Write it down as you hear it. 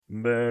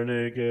Bare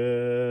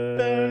naked.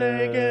 Bare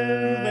naked.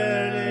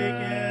 Bare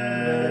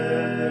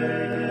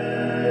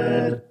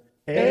naked.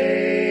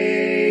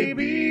 ABCs.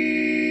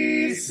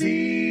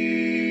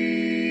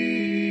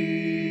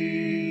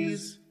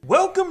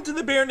 Welcome to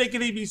the Bare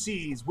Naked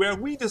ABCs, where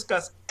we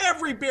discuss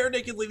every Bare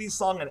Naked Ladies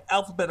song in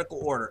alphabetical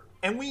order,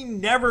 and we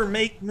never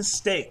make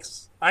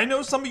mistakes. I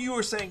know some of you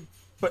are saying,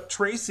 but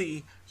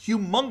Tracy,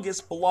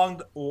 Humungous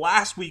belonged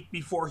last week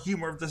before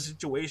Humor of the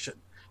Situation,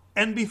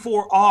 and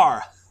before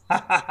R.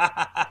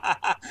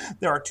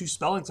 There are two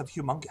spellings of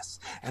humongous,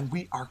 and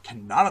we are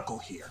canonical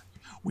here.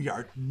 We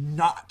are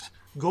not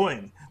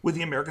going with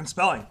the American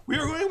spelling. We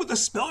are going with the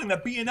spelling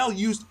that B&L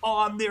used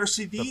on their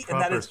CD, The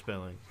and that is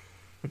spelling.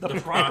 the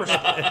proper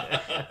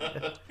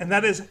spelling. And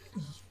that is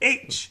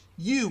Humungous.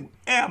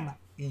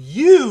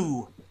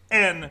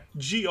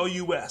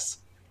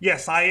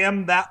 Yes, I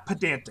am that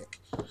pedantic.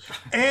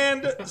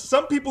 And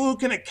some people who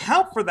can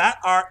account for that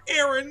are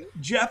Aaron,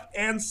 Jeff,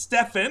 and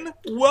Stefan.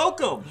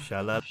 Welcome.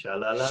 Shalala.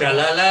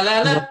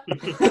 Sha-la-la-la.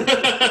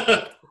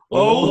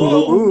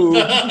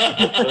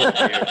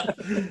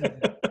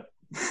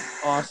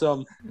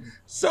 Awesome.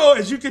 So,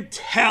 as you could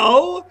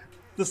tell,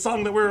 the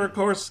song that we're, of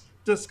course,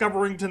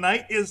 discovering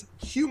tonight is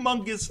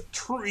Humungous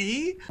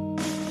Tree.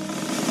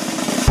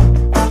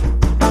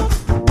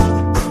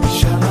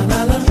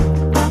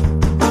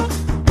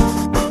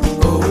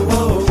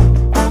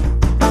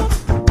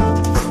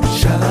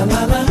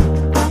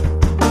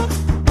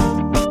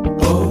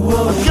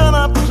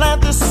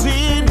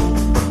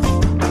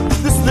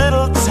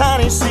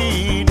 Tiny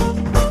seed,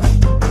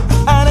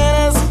 and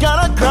it is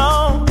gonna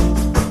grow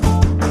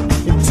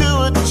into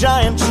a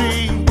giant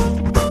tree,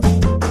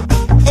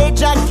 a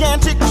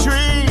gigantic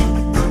tree,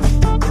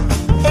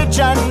 a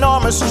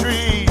ginormous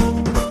tree.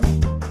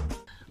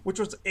 Which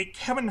was a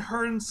Kevin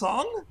Hearn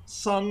song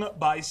sung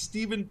by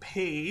Stephen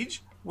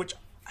Page, which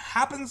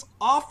happens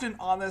often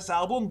on this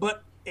album.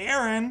 But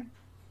Aaron,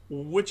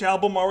 which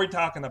album are we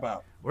talking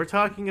about? We're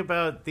talking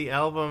about the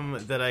album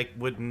that I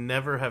would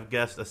never have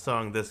guessed a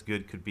song this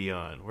good could be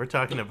on. We're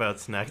talking about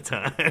Snack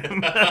Time.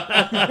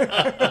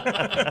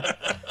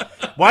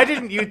 Why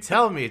didn't you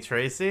tell me,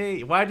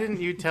 Tracy? Why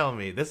didn't you tell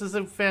me? This is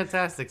a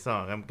fantastic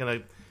song. I'm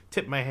going to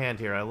tip my hand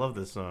here. I love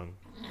this song.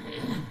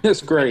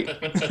 It's great.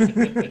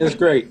 It's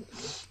great.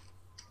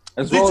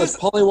 As well as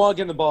Pollywog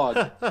in the Bog.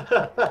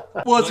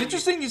 Well, it's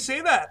interesting you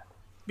say that,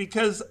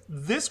 because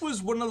this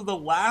was one of the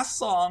last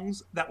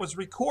songs that was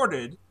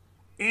recorded,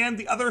 and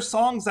the other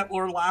songs that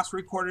were last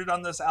recorded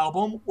on this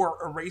album were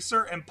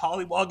Eraser and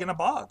Pollywog in a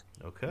Bog.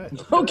 Okay.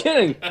 No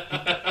kidding.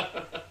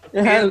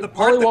 And the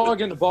part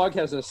Pollywog in the Bog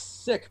has a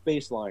sick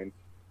bass line.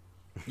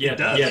 Yeah, It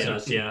does. Yeah, it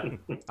does, yeah.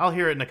 I'll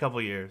hear it in a couple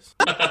years.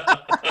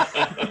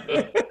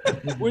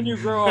 When you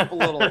grow up a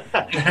little.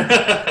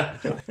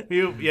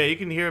 You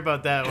can hear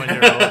about that when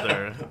you're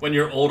older. When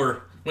you're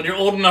older. When you're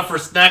old enough for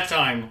snack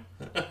time.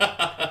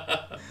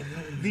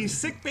 The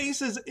sick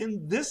basses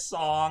in this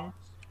song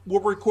were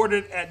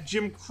recorded at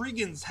Jim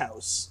Cregan's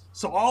house.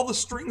 So all the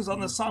strings on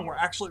the song were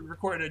actually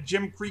recorded at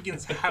Jim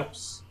Cregan's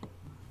house.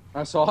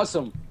 That's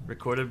awesome.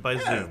 Recorded by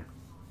Zoom.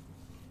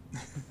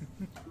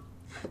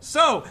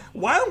 So,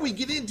 why don't we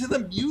get into the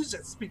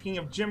music? Speaking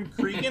of Jim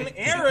Cregan,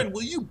 Aaron,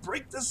 will you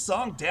break this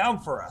song down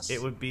for us?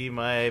 It would be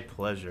my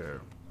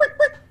pleasure.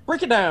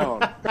 Break it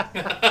down.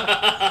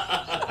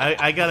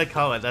 I gotta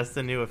call it. That's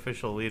the new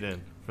official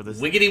lead-in for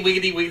this. Wiggity,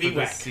 wiggity, for wiggity, this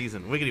whack.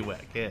 season. Wiggity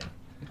whack, yeah.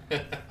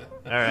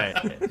 All right.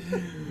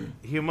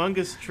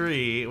 Humungous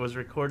Tree was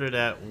recorded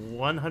at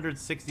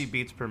 160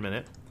 beats per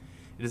minute.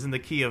 It is in the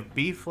key of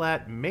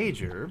B-flat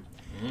major.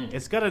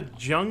 It's got a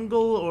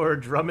jungle or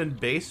drum and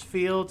bass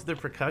feel to the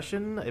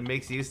percussion. It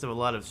makes use of a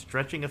lot of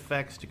stretching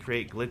effects to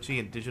create glitchy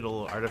and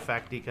digital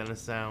artifacty kind of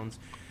sounds.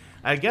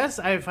 I guess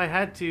if I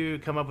had to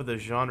come up with a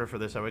genre for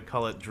this, I would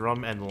call it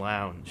drum and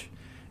lounge.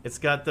 It's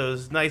got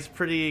those nice,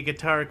 pretty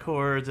guitar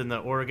chords, and the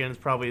organs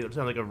probably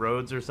sound like a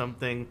Rhodes or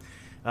something.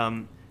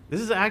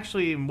 This is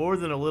actually more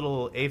than a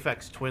little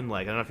Aphex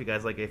Twin-like. I don't know if you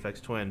guys like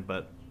Aphex Twin,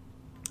 but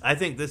I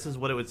think this is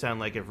what it would sound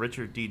like if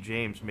Richard D.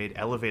 James made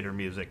elevator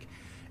music.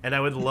 And I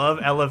would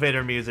love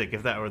elevator music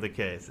if that were the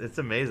case. It's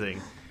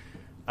amazing.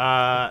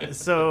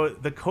 So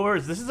the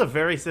chords, this is a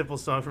very simple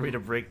song for me to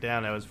break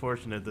down. I was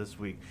fortunate this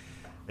week.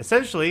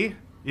 Essentially,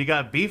 you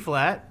got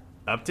B-flat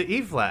up to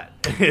E-flat.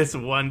 It's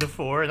 1 to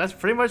 4, and that's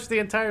pretty much the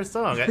entire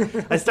song.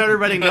 I started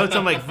writing notes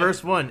on like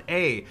verse 1,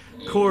 A,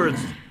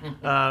 chords,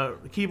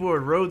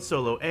 keyboard, Rhodes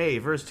solo, A,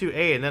 verse 2,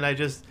 A, and then I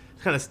just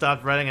kind of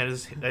stopped writing. I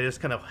just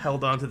kind of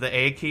held on to the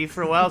A key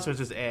for a while, so it's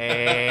just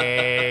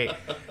A.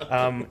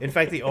 In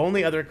fact, the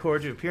only other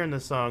chord to appear in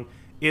this song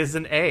is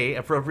an A,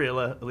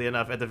 appropriately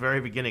enough, at the very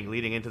beginning,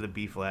 leading into the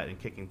B-flat and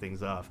kicking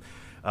things off.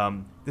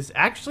 This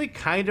actually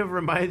kind of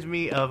reminds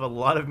me of a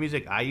lot of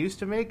music I used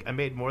to make. I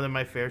made more than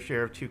my fair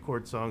share of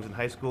 2-chord songs in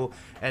high school,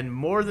 and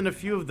more than a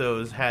few of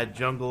those had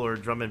jungle or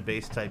drum and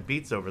bass type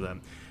beats over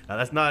them.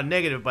 That's not a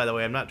negative, by the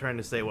way. I'm not trying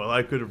to say, well,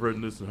 I could have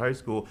written this in high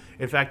school.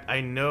 In fact, I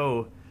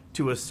know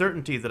to a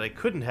certainty that I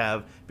couldn't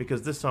have,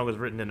 because this song was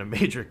written in a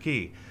major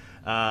key.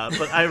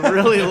 But I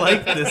really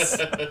like this.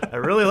 I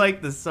really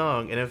like this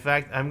song, and in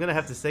fact, I'm gonna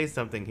have to say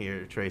something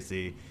here,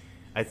 Tracy.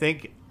 I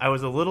think I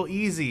was a little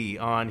easy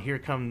on "Here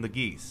Come the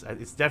Geese."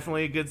 It's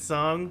definitely a good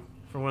song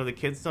for one of the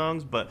kids'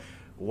 songs, but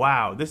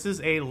wow, this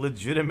is a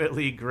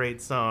legitimately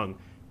great song.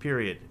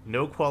 Period.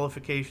 No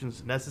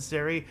qualifications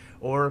necessary,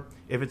 or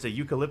if it's a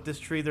eucalyptus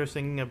tree they're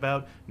singing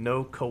about,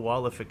 no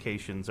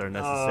qualifications are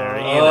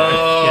necessary either.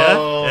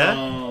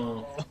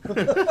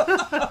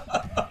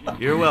 Yeah?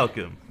 You're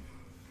welcome.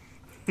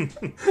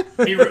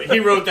 He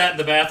wrote that in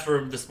the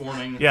bathroom this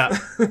morning. Yeah,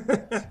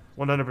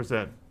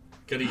 100%.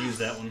 Could have used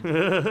that one.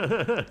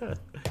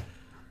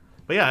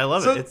 But yeah, I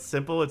love it. It's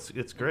simple.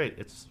 It's great.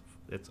 It's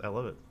I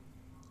love it.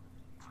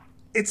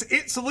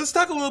 So let's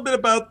talk a little bit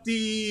about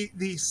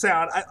the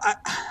sound.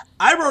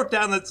 I wrote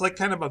down that's like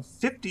kind of a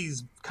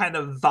 50s kind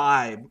of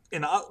vibe,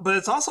 but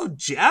it's also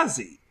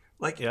jazzy.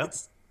 Like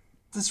it's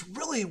this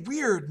really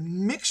weird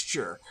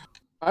mixture.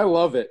 I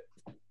love it.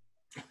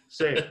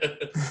 Same.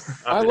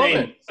 I love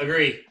it.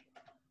 Agree.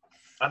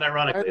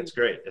 Unironically, it's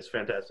great. It's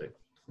fantastic.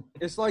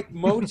 It's like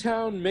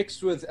Motown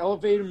mixed with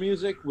elevator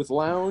music with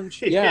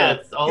lounge.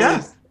 It's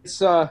always it's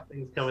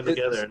things coming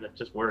together, and it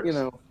just works. You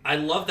know, I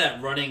love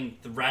that running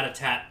the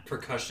rat-a-tat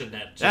percussion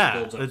that just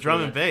builds up. The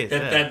drum and bass.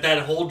 That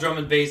whole drum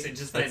and bass.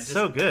 It's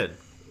so good.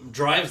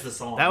 Drives the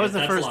song. That was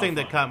the first thing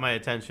that caught my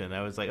attention.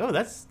 I was like, oh,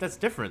 that's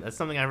different. That's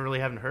something I really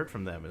haven't heard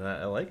from them, and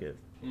I like it.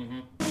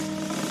 Mm-hmm.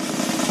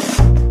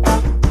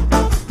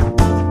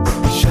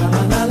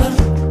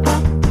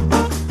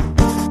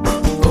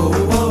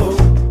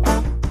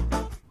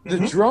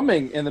 The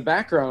drumming in the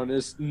background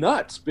is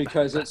nuts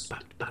because it's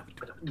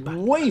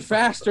way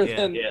faster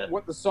than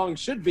what the song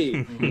should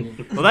be.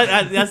 Well,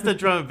 that's the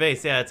drum and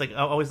bass. Yeah, it's like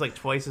always like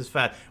twice as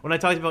fast. When I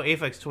talked about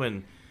Aphex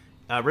Twin,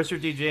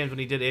 Richard D. James, when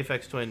he did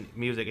Aphex Twin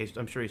music,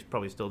 I'm sure he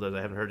probably still does.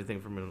 I haven't heard anything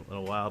from him in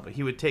a while, but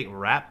he would take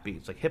rap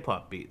beats, like hip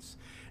hop beats,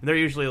 and they're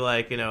usually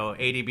like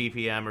 80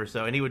 BPM or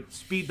so, and he would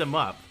speed them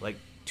up like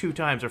 2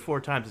 times or 4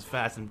 times as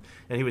fast, and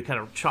he would kind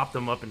of chop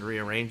them up and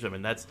rearrange them,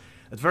 and that's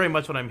very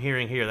much what I'm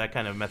hearing here. That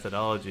kind of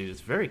methodology.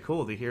 It's very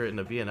cool to hear it in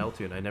a VNL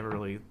tune. I never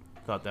really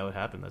thought that would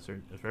happen. That's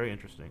very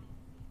interesting.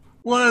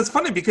 Well, it's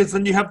funny because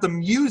then you have the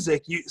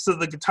music. So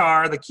the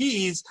guitar, the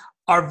keys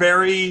are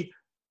very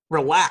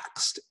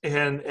relaxed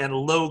and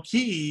low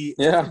key.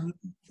 Yeah.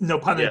 No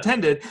pun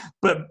intended,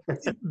 but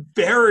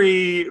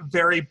very,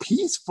 very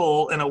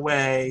peaceful in a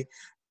way.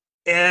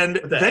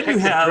 And then you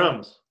have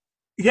drums.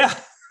 Yeah.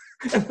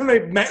 And then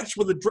they match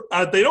with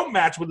they don't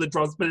match with the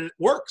drums, but it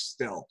works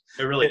still.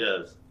 It really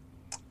does.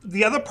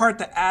 The other part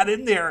to add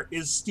in there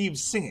is Steve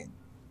singing.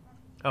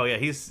 Oh yeah,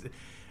 his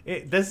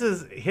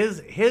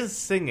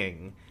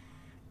singing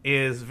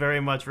is very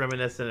much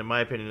reminiscent, in my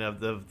opinion,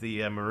 of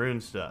the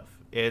Maroon stuff.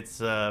 It's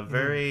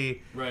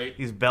very right.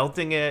 He's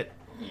belting it.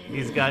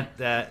 He's got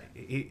that.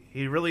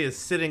 He really is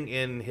sitting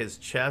in his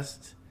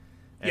chest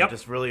and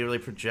just really, really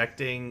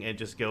projecting and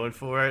just going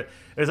for it.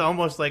 There's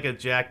almost like a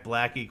Jack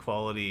Blackie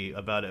quality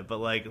about it, but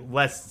like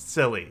less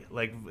silly.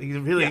 Like he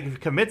really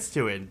commits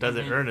to it and does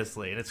it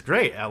earnestly, and it's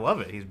great. I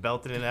love it. He's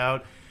belting it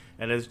out,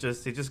 and he's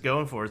just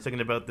going for it, singing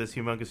about this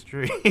humongous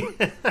tree.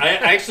 I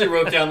actually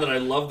wrote down that I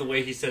love the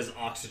way he says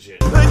oxygen.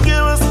 They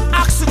give us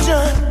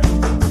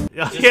oxygen.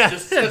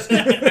 Just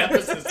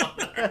emphasis on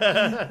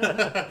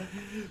that.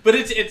 But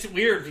it's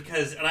weird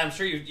because, and I'm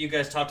sure you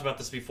guys talked about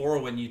this before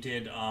when you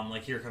did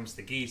like Here Comes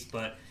the Geese,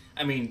 but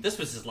I mean this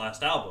was his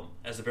last album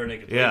as a Bare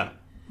Naked Lady. Yeah.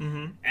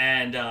 Mm-hmm.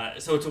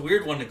 And so it's a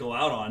weird one to go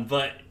out on,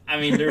 but I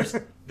mean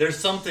there's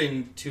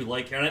something to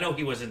like here, and I know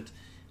he wasn't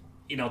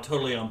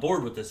totally on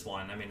board with this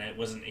one. I mean it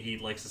wasn't. He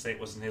likes to say it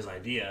wasn't his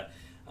idea.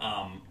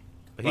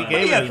 He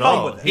gave it his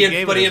all. He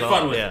had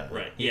fun with it,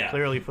 right? He yeah,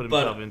 clearly put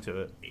himself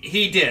into it.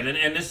 He did,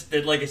 and this,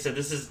 like I said,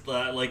 this is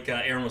like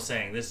Aaron was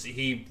saying.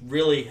 He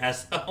really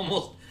has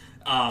almost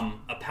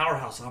a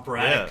powerhouse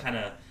operatic kind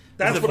of.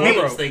 That's what I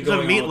wrote. Thing it's a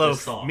going on with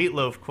this song.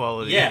 meatloaf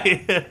quality.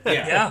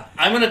 Yeah.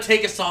 I'm gonna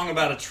take a song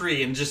about a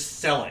tree and just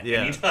sell it.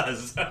 Yeah. And he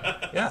does.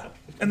 Yeah,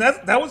 and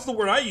that was the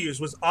word I used,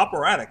 was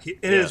operatic.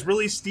 It is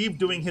really Steve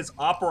doing his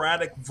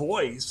operatic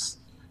voice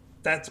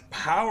that's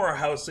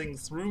powerhousing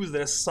through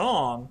this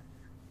song.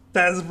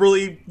 That is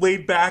really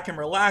laid back and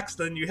relaxed.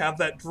 Then you have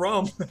that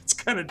drum that's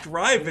kind of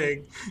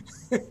driving.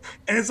 And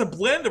it's a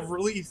blend of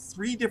really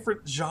 3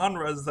 different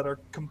genres that are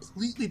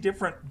completely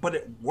different, but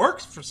it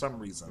works for some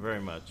reason.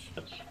 Very much.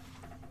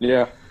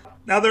 Yeah.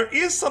 Now, there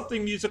is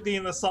something musically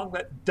in the song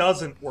that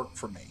doesn't work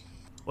for me.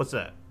 What's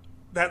that?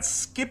 That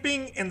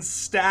skipping and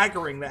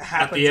staggering that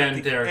happens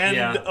at the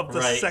end of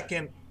the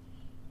second...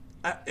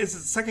 is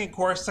it second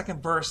chorus,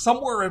 second verse,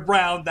 somewhere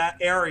around that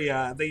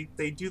area?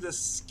 They do this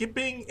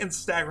skipping and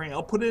staggering.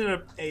 I'll put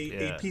in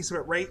a piece of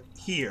it right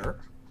here.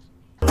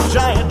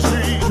 Giant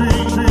tree.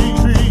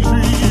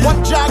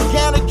 What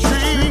gigantic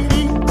tree?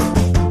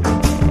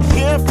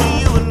 Here for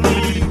you and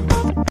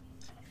me.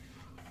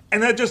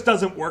 And that just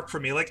doesn't work for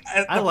me. Like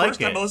the first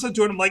time I listened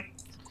to it, I'm like,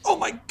 oh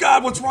my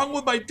God, what's wrong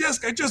with my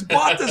disc? I just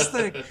bought this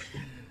thing.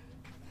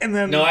 And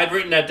then No, I'd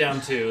written that down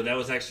too. That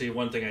was actually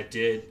one thing I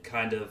did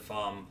kind of.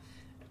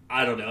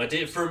 I don't know.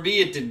 For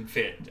me, it didn't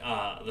fit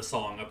the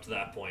song up to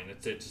that point.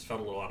 It just felt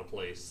a little out of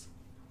place.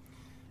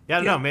 Yeah,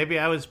 no, maybe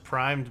I was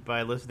primed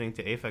by listening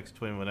to Aphex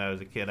Twin when I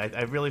was a kid.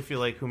 I really feel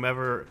like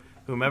whomever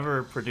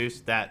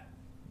produced the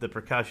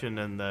percussion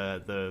and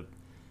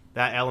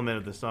that element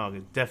of the song,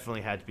 it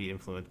definitely had to be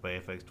influenced by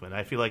Aphex Twin.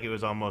 I feel like it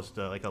was almost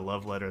like a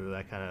love letter to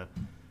that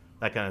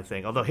kind of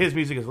thing. Although his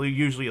music is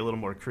usually a little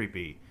more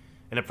creepy,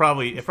 and it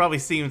probably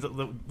seems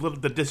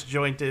the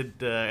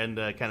disjointed and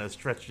kind of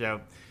stretched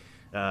out,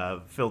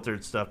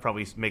 filtered stuff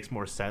probably makes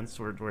more sense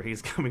where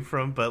he's coming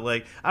from. But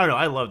like, I don't know,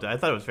 I loved it. I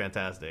thought it was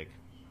fantastic.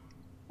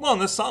 Well,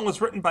 and this song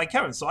was written by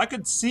Kevin, so I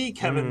could see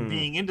Kevin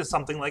being into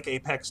something like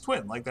Aphex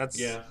Twin. Like that's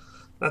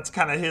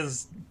kind of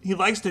his. He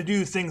likes to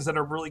do things that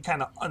are really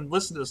kind of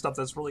listen to stuff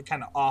that's really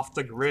kind of off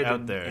the grid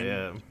out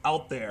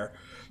there.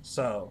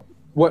 So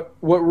what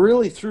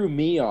really threw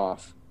me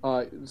off,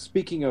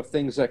 speaking of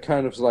things that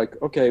kind of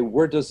like, okay,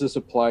 where does this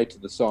apply to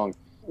the song?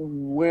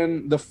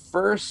 When the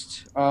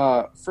first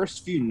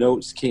few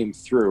notes came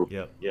through,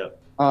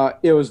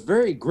 it was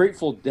very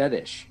Grateful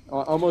Dead-ish,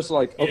 almost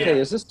like, okay,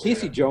 is this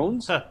Casey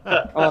Jones?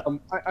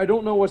 I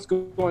don't know what's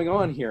going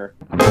on here.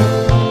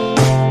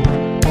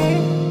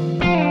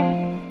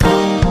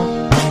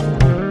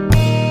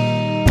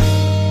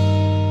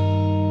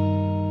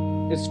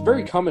 It's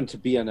very common to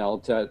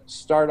BNL to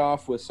start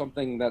off with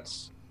something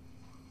that's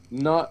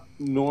not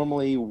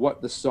normally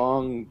what the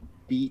song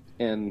beat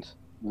and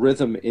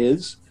rhythm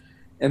is,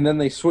 and then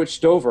they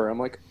switched over. I'm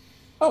like,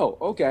 oh,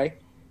 okay.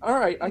 All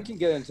right, I can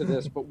get into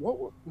this, but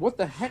what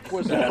the heck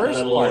was the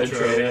first part?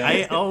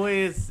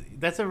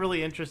 That's a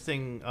really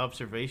interesting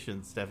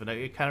observation, Stefan.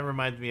 It kind of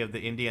reminds me of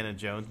the Indiana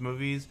Jones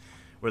movies,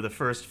 where the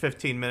first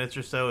 15 minutes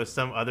or so is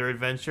some other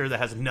adventure that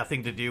has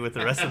nothing to do with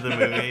the rest of the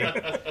movie.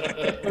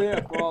 Oh,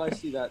 yeah, well, I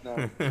see that now.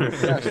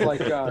 Yeah, it's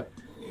like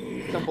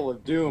Temple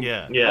of Doom.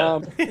 Yeah.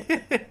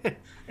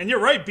 And you're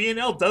right,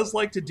 BNL does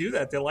like to do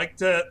that. They like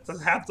to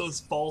have those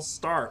false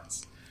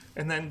starts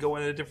and then go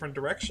in a different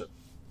direction.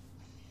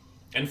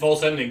 And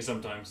false endings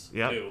sometimes,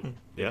 too.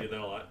 They Yeah. do that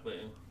a lot. But,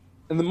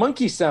 And the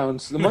monkey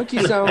sounds, I'm like...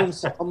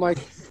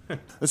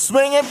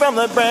 Swinging from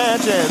the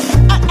branches.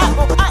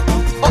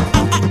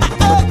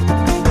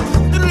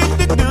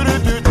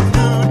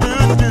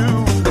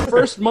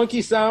 First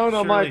monkey sound,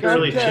 I'm like,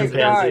 Surely okay,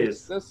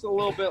 guys, that's a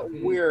little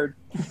bit weird.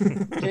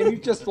 Can you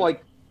just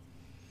like...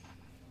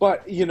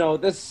 But,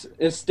 this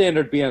is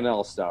standard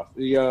BNL stuff.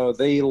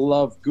 They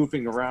love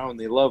goofing around.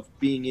 They love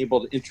being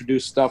able to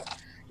introduce stuff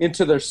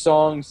into their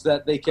songs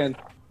that they can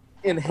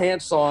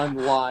enhance on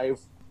live.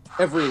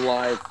 Every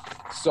live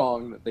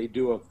song that they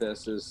do of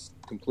this is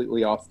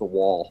completely off the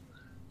wall.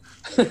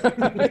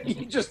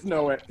 You just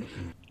know it.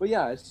 But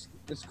yeah, it's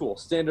cool.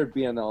 Standard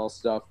BNL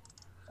stuff.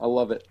 I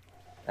love it,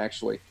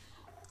 actually.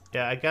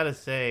 Yeah, I gotta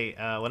say,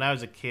 when I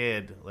was a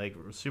kid, like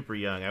super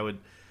young,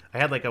 I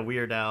had like a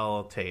Weird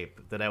Al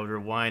tape that I would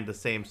rewind the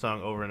same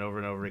song over and over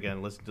and over again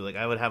and listen to. Like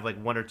I would have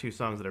like one or two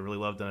songs that I really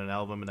loved on an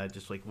album, and I'd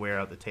just like wear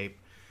out the tape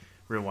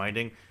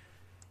rewinding.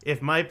 If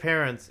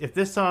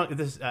this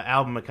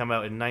album had come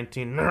out in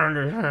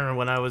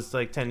when I was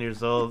like 10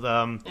 years old,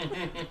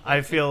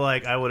 I feel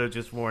like I would have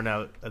just worn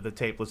out the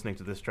tape listening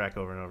to this track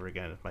over and over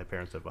again if my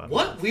parents had bought it.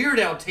 what Weird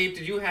Al tape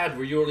did you have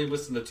where you only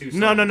listened to two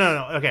songs?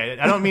 No. Okay,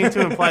 I don't mean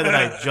to imply that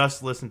I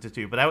just listened to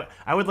two, but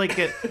I would like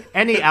get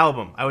any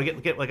album. I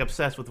would get like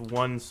obsessed with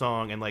one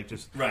song and like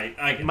just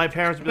right. My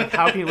parents would be like,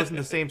 "How can you listen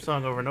to the same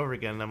song over and over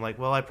again?" And I'm like,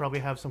 "Well, I probably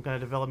have some kind of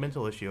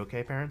developmental issue."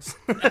 Okay, parents.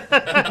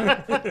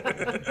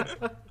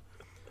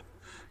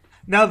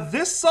 Now,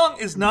 this song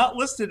is not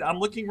listed, I'm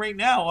looking right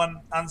now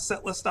on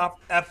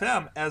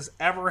Setlist.fm, as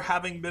ever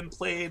having been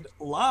played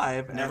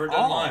live. Never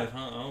done live,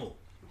 huh? Oh.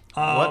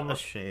 What a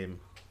shame.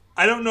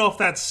 I don't know if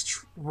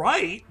that's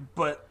right,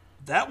 but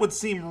that would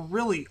seem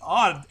really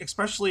odd,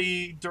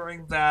 especially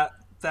during that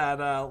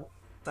tour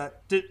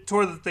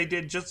that they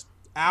did just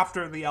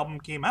after the album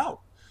came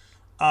out.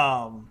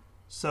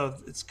 So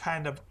it's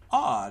kind of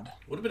odd.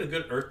 Would have been a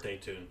good Earth Day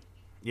tune.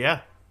 Yeah,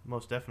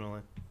 most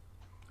definitely.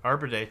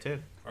 Arbor Day, too.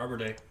 Arbor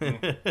Day.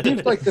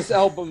 Seems like this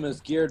album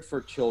is geared for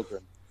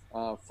children,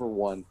 for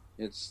one.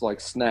 It's like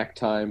snack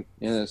time,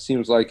 and it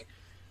seems like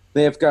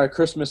they've got a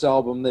Christmas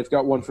album, they've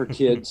got one for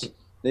kids,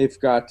 they've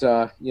got,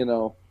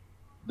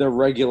 their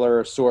regular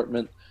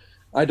assortment.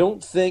 I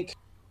don't think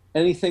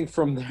anything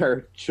from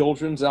their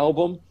children's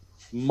album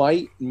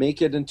might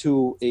make it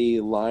into a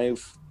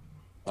live...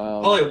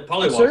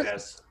 Pollywog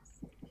has.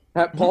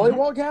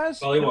 Pollywog has?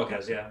 Pollywog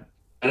has, yeah.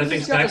 And I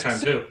think snack time,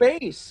 too.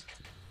 Bass.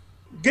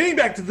 Getting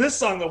back to this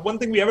song, the one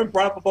thing we haven't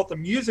brought up about the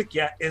music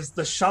yet is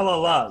the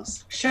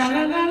shalalas.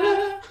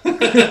 Sha-la-la-la.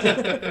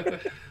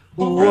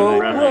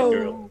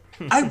 Whoa.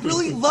 I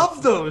really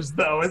love those,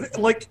 though.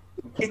 Like,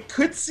 it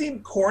could seem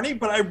corny,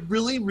 but I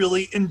really,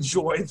 really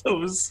enjoy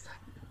those.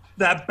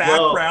 That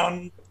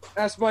background.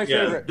 That's my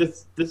favorite.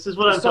 This is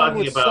what I'm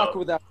talking about.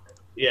 Without...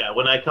 Yeah,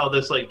 when I call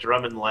this like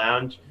drum and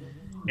lounge,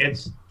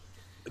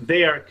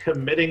 they are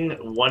committing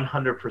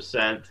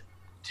 100%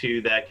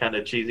 to that kind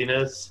of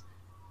cheesiness.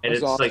 And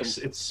That's it's awesome. like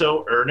it's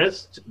so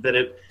earnest that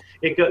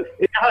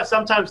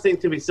Sometimes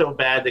things can be so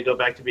bad they go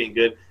back to being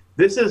good.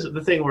 This is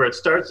the thing where it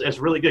starts as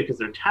really good because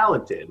they're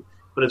talented,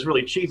 but it's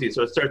really cheesy,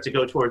 so it starts to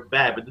go towards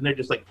bad. But then they're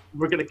just like,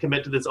 we're going to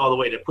commit to this all the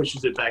way, and it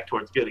pushes it back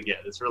towards good again.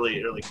 It's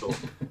really, really cool.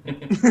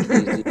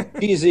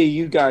 Cheesy,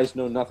 you guys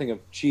know nothing of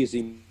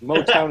cheesy.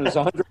 Motown is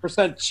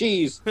 100%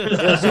 cheese.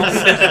 It's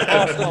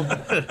awesome.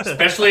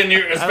 Especially in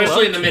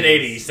the mid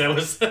 '80s. That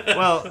was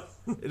Well,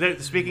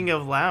 speaking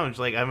of lounge,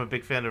 like I'm a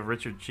big fan of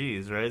Richard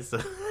Cheese, right? So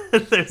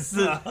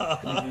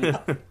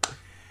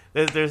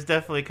there's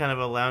definitely kind of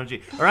a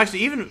loungy, or actually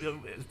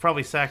even it's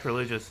probably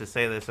sacrilegious to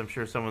say this. I'm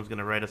sure someone's going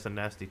to write us a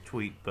nasty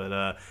tweet,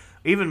 but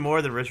even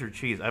more than Richard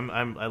Cheese,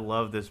 I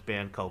love this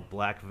band called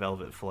Black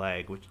Velvet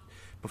Flag, which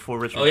before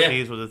Richard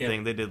Cheese was a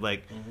thing, they did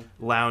like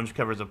lounge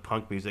covers of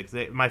punk music.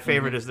 My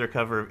favorite is their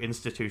cover of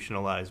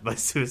Institutionalized by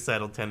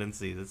Suicidal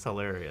Tendencies. It's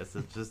hilarious.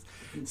 It's just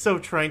so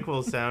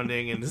tranquil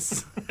sounding and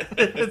it's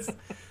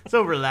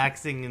so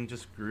relaxing and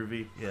just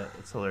groovy. Yeah,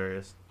 it's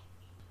hilarious.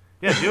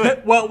 Yeah, do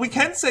it. Well, we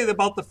can say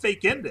about the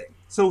fake ending.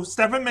 So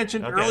Stefan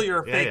mentioned earlier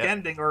a fake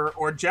ending,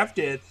 or Jeff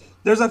did.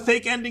 There's a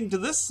fake ending to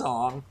this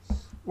song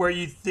where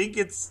you think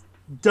it's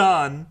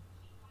done,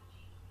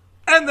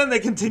 and then they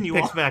continue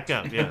Picks on. back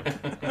up, yeah.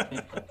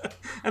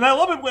 And I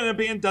love it when a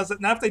band does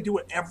it. Not if they do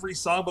it every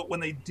song, but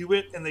when they do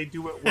it and they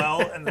do it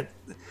well, and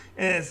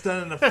it's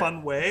done in a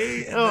fun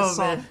way. And this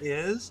song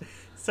is.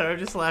 Sorry, I'm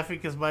just laughing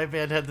because my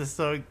band had this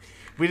song.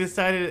 We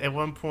decided at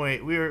one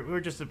point we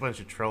were just a bunch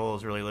of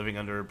trolls really living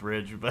under a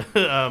bridge, but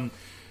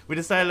we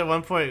decided at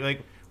one point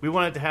like we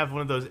wanted to have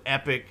one of those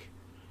epic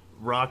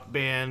rock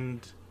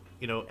band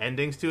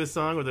endings to a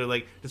song where they're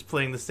like just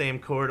playing the same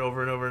chord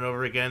over and over and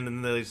over again,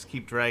 and they just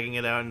keep dragging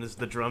it out, and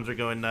the drums are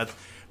going nuts.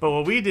 But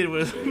what we did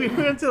was we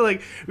went to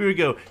we would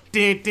go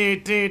we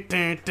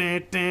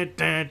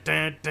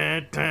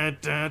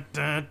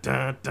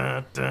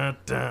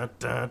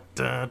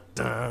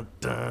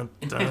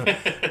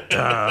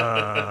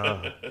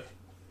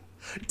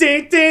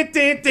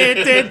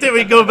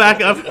go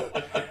back up.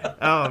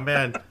 Oh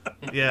man,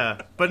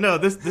 yeah. But no,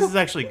 this is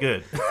actually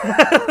good.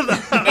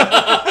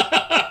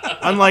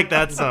 Unlike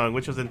that song,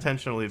 which was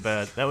intentionally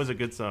bad. That was a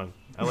good song.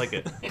 I like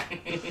it.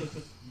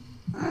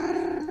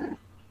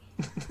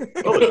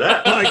 What was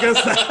that? Well, I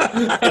guess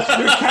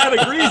your cat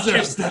agrees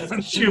there, Stefan.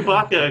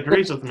 Chewbacca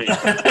agrees with me.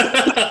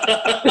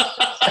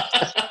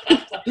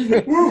 I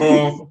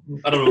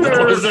don't know what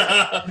that was.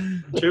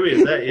 Chewie,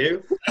 is that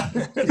you?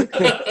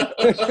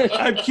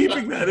 I'm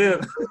keeping that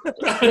in.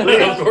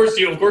 Of course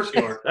you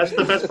are. That's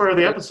the best part of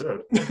the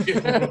episode.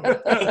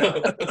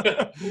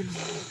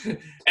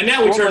 And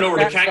now we turn over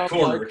to Cat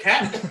Corner.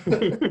 Cat?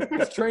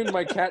 I've trained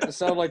my cat to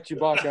sound like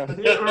Chewbacca.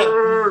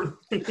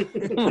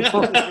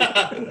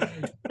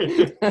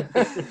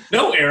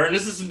 No, Aaron,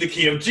 this isn't the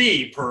key of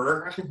G,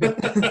 purr.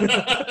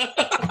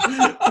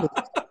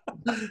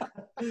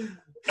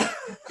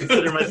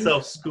 Consider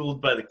myself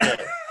schooled by the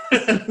cat.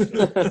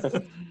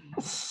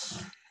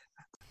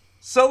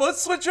 So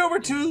let's switch over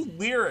to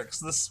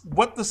lyrics.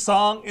 What the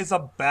song is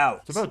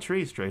about. It's about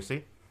trees,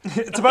 Tracy.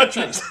 It's about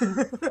trees.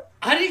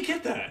 How do you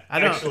get that? I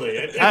don't. Actually,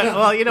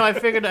 I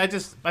figured I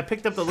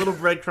picked up the little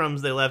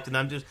breadcrumbs they left, and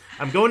I'm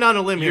going down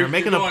a limb here,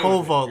 making a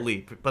pole vault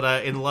leap,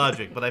 but in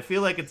logic. But I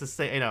feel like it's the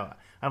same.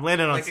 I'm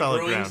landing on like solid a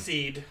growing ground.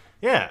 seed.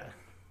 Yeah,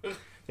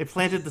 they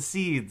planted the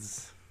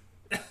seeds.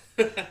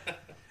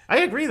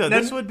 I agree, though.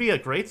 This would be a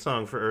great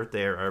song for Earth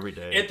Day or Arbor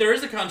Day. If there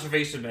is a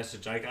conservation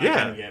message, I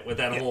kind of get with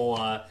that whole.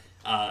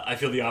 I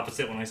feel the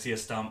opposite when I see a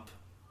stump.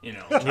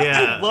 Yeah,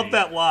 I love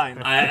that line.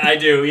 I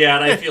do, yeah,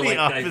 and I feel the like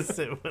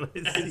opposite when I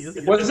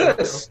see a Was it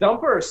a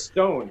stump or a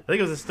stone? I think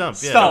it was a stump.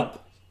 Yeah.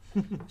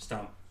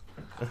 Stump.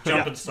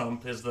 Jump and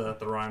stump is the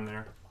rhyme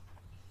there.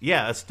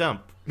 Yeah, a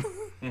stump.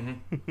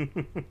 When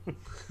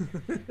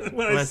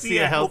I see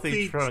a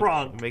healthy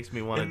trunk, it makes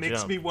me want to jump. It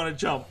makes me want to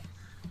jump.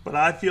 But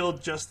I feel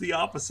just the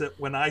opposite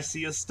when I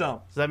see a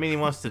stump. Does that mean he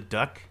wants to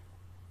duck?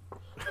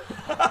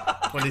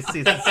 When he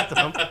sees a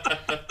stump?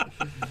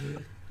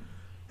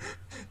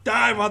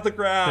 Dive on the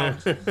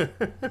ground.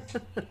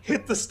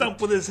 Hit the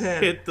stump with his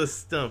head. Hit the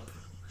stump.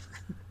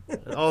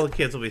 All the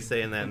kids will be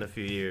saying that in a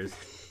few years.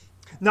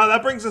 No,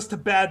 that brings us to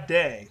Bad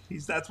Day.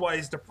 That's why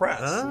he's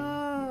depressed.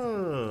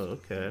 Oh,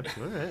 okay.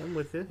 All right, I'm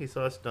with you. He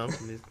saw a stump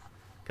and he's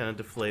kind of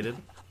deflated.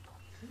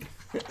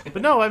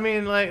 But no, I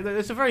mean,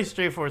 it's a very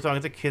straightforward song.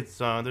 It's a kid's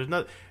song. There's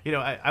not,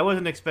 I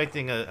wasn't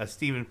expecting a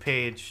Stephen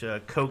Page,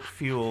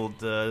 coke-fueled,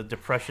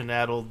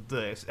 depression-addled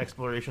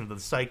exploration of the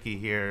psyche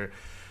here.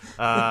 It's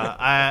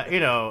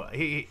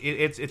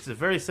a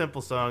very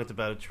simple song. It's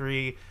about a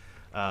tree,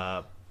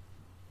 or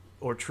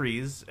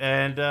trees,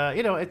 and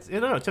it's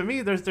to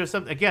me there's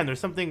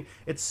something.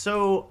 It's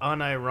so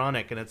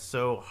unironic and it's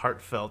so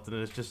heartfelt and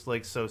it's just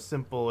so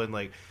simple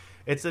and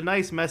it's a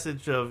nice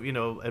message of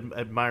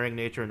admiring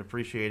nature and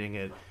appreciating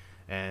it.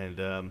 And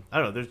I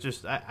don't know. There's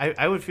just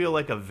I would feel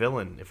like a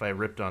villain if I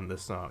ripped on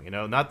this song,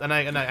 Not and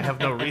I have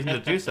no reason to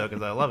do so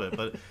because I love it.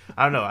 But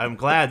I don't know. I'm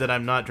glad that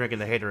I'm not drinking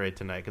the Haterade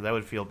tonight because I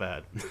would feel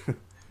bad.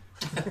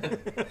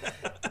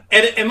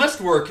 And it must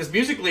work because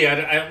musically,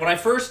 when I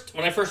first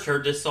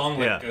heard this song,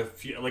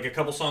 like a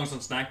couple songs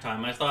on Snack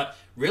Time, I thought,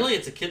 really,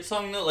 it's a kid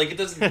song though. Like it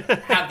doesn't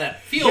have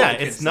that feel. Yeah, of a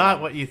kid it's song.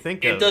 not what you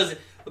think of. It does.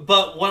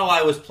 But while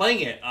I was playing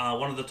it,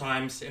 one of the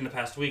times in the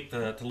past week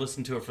to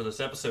listen to it for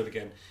this episode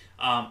again,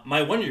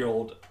 my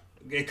 1-year-old,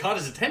 it caught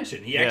his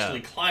attention. He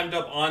actually climbed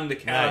up on the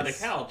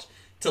couch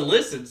to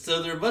listen.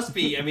 So there must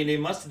be. I mean, they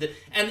must have.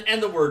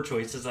 And the word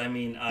choices. I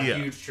mean,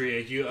 huge tree,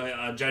 a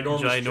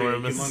ginormous tree, a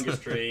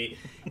humongous tree.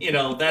 You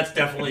know, that's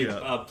definitely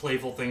a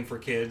playful thing for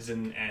kids,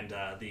 and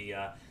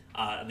the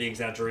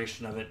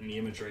exaggeration of it and the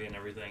imagery and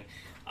everything.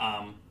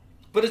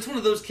 But it's one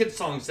of those kids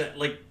songs that,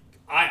 like,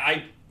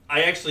 I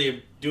actually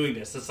am doing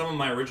this. So some of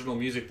my original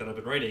music that I've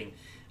been writing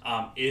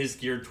is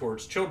geared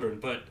towards children.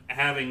 But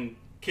having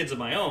kids of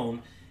my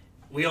own,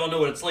 we all know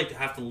what it's like to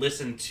have to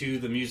listen to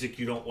the music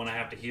you don't want to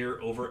have to hear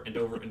over and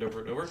over and over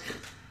and over.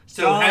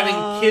 So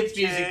having kids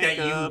music that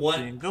you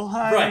want,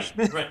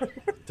 right.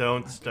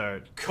 Don't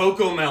start.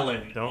 Coco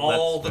Melon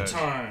all the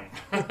time.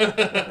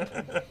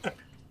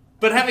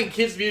 But having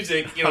kids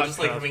music, you know, just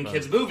like having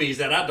kids movies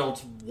that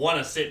adults want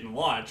to sit and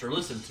watch or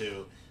listen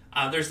to,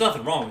 there's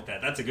nothing wrong with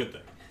that. That's a good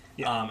thing.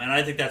 Yeah. And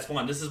I think that's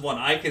one. This is one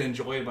I can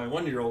enjoy, and my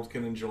 1-year-old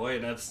can enjoy,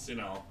 and that's, you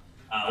know,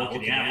 what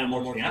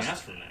more can you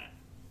ask from that?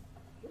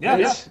 Yeah,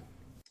 it's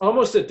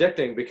almost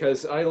addicting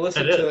because I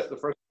listened to it the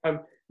first time,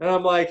 and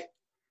I'm like,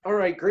 all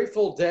right,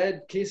 Grateful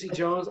Dead, Casey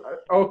Jones,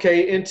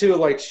 okay, into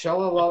like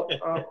Shalala,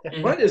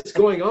 what is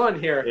going on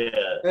here?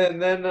 Yeah.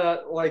 And then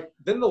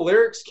then the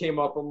lyrics came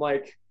up. I'm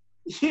like,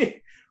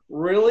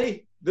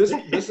 really? This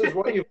is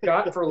what you've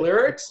got for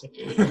lyrics?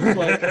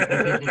 Like,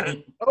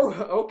 oh,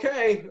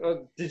 okay.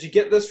 Did you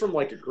get this from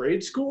like a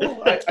grade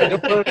school? I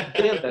don't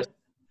understand this.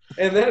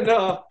 And then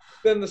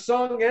the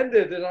song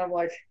ended, and I'm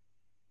like,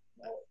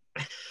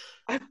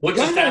 what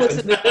just happened?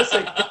 Listen to this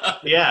again.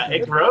 Yeah,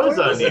 it grows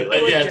on you.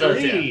 Like, it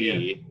does.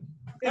 Yeah.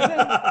 And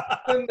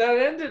then that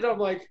ended. I'm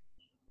like,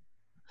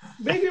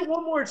 maybe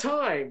one more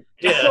time.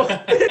 Yeah. So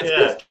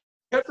it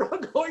kept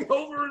on going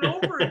over and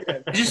over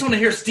again. I just want to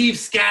hear Steve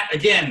scat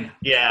again.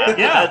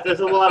 Yeah. There's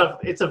a lot of.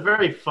 It's a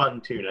very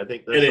fun tune. I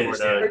think that's the word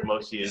I like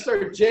most use. You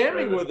start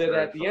jamming with it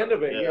at the end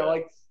of it. You're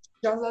like,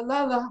 la la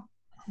la la.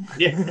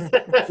 Yeah.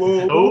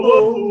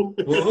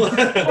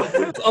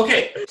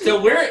 Okay,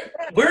 so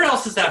where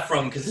else is that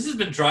from? Because this has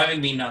been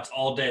driving me nuts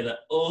all day.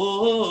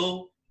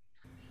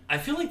 I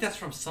feel like that's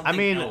from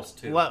something else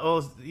too.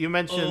 Well, you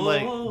mentioned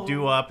like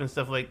doo-wop and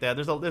stuff like that.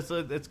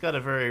 It's got a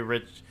very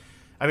rich.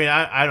 I mean,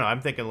 I don't know. I'm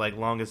thinking like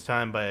 "Longest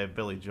Time" by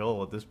Billy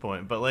Joel at this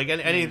point, but like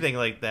anything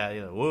like that,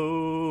 you know.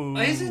 Whoa.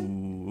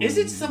 Is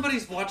it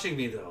Somebody's Watching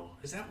Me though?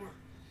 Is that where?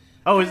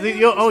 Oh, is it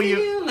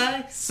you?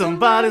 Like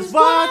somebody's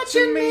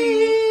watching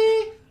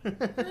me.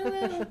 That's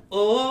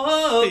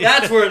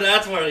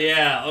where.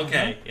 Yeah.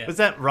 Okay. Yeah. Was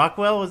that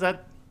Rockwell? Was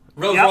that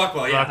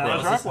Rockwell?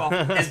 Yeah. Rockwell.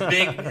 His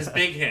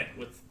big hit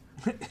with.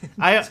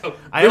 I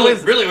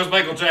really was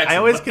Michael Jackson. I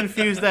always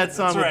confuse that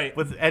song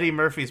with Eddie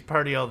Murphy's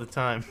 "Party All the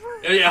Time."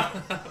 Yeah,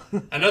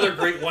 another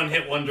great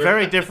one-hit wonder.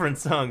 Very different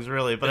songs,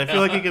 really, but I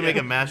feel like you could make a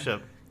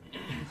mashup.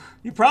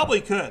 You probably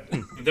could.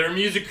 Their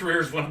music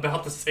careers went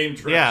about the same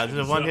direction. Yeah, it's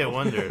a one-hit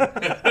wonder.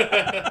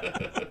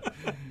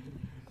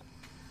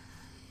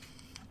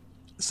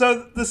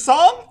 So the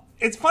song,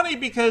 it's funny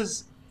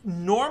because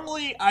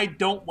normally I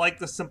don't like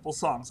the simple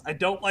songs. I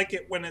don't like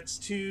it when it's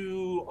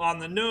too on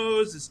the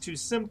nose, it's too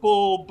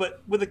simple,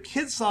 but with a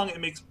kid's song, it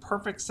makes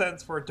perfect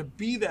sense for it to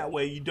be that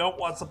way. You don't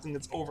want something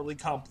that's overly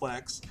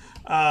complex.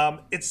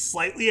 It's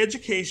slightly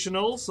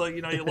educational, so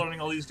you know you're learning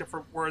all these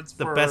different words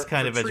the best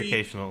kind of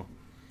educational.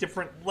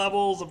 Different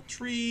levels of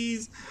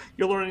trees.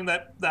 You're learning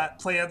that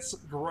plants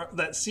grow,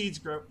 that seeds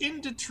grow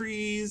into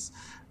trees.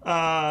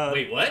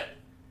 Wait, what?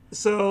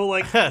 So,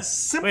 like,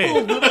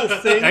 simple little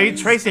things. Are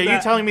you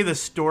telling me the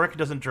stork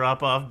doesn't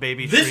drop off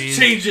baby trees? This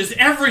changes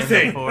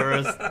everything! In the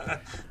forest?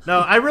 No,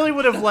 I really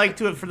would have liked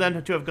for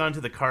them to have gone to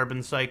the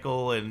carbon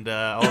cycle and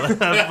all that,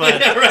 but,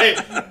 yeah,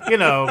 right. You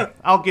know,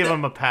 I'll give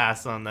them a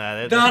pass on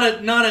that. Not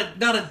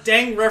a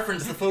dang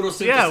reference to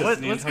photosynthesis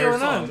in the what's entire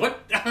going song. on?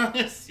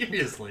 What?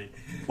 Seriously.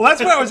 Well,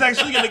 that's where I was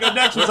actually going to go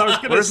next. I was going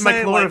to say, where's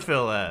my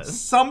chlorophyll at?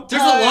 Sometimes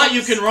there's a lot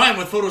you can rhyme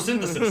with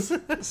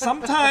photosynthesis.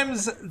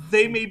 Sometimes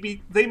they might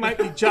be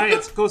giants.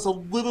 It goes a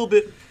little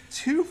bit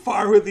too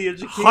far with the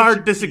education.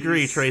 Hard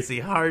disagree, Tracy.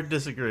 Hard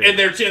disagree. And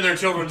their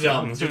children's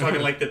albums. You're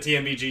talking like the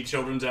TMBG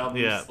children's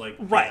albums. Yeah. Like,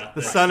 right.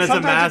 The sun is a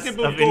mass of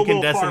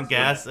incandescent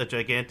gas, a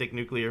gigantic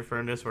nuclear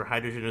furnace where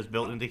hydrogen is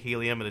built into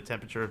helium at a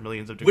temperature of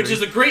millions of degrees. Which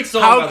is a great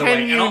song, How by the way. How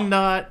can you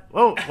not?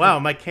 Oh, wow,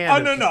 my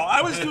can. Oh, no.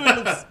 I was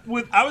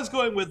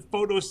going with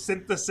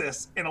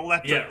photosynthesis in an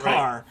electric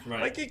car. Right.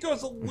 Like, it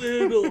goes a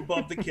little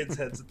above the kids'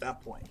 heads at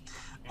that point.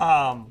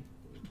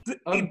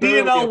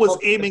 B&L was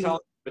aiming...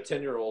 A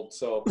 10-year-old,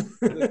 so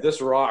this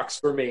rocks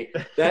for me.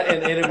 That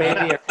and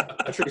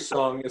Animaniac country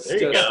song is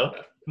just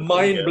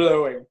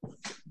mind-blowing.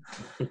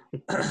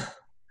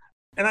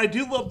 And I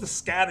do love the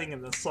scatting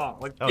in this song.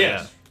 Like,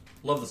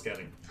 love the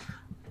scatting.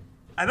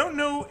 I don't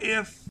know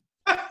if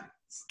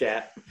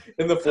scat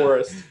in the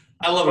forest.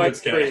 I love it.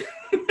 Scat.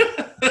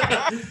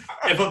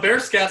 If a bear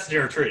scats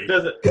near a tree.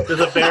 Does a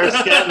bear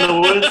scat in the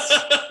woods?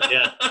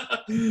 Yeah.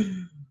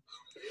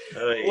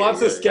 Oh, yeah.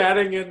 Lots of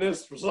scatting in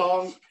this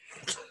song.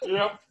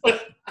 Yep.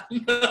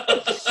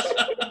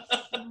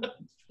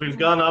 We've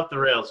gone off the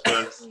rails,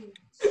 folks.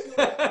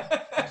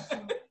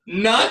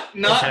 Not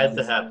It had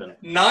to happen.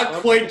 Not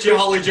quite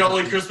Holly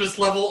Jolly Christmas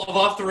level of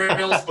off the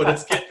rails, but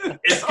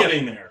it's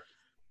getting there.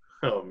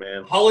 Oh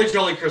man, Holly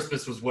Jolly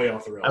Christmas was way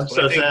off the rails. I'm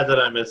so sad that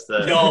I missed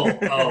that. No,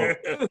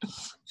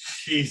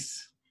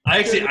 jeez.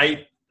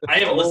 I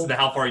haven't listened to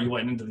how far you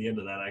went into the end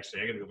of that.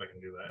 Actually, I got to go back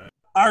and do that.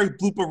 Our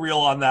blooper reel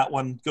on that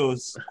one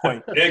goes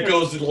quite. It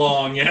goes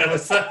long, yeah.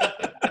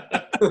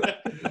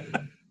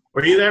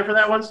 Were you there for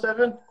that one,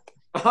 Stephen?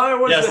 I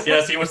was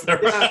Yes, he was there.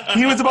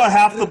 He was about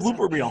half the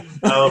blooper reel.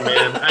 Oh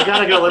man, I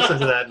gotta go listen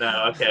to that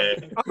now. Okay,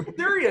 I'm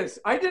serious.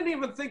 I didn't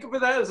even think of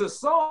that as a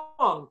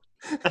song.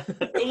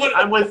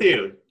 I'm with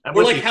you.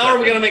 We're like, how are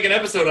we going to make an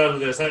episode out of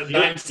this?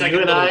 9-second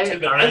and little I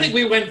tidbit. are I think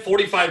we went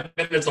 45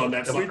 minutes on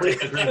that.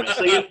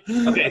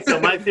 So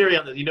my theory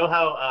on this, you know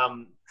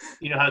how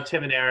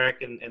Tim and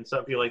Eric and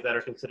some people like that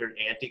are considered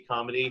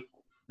anti-comedy?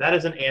 That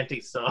is an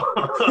anti-song.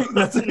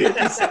 That's an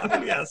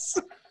anti-song, yes.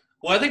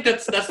 Well, I think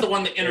that's the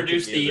one that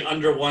introduced the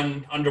under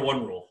one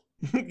rule.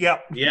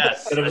 Yep.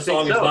 Yes. That if a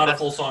song is not a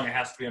full song, it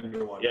has to be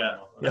under one. Yeah.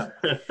 Yeah.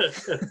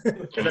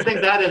 And I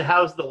think that and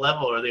How's the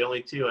Level are the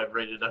only two I've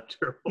rated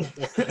under one.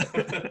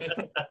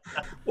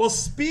 Well,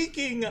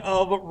 speaking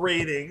of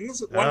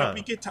ratings, why don't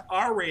we get to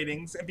our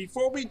ratings? And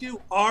before we do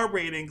our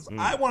ratings,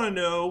 I want to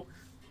know,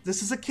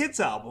 this is a kids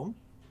album.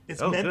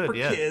 It's meant for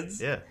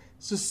kids. Yeah.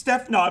 So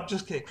no, I'm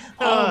just kidding.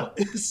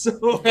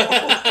 So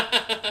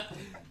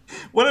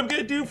what I'm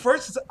going to do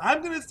first is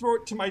I'm going to throw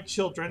it to my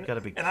children,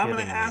 and I'm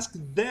going to ask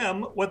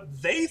them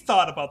what they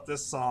thought about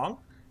this song.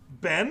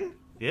 Ben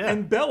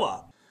and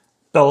Bella.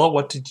 Bella,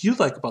 what did you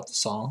like about the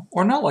song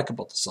or not like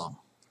about the song?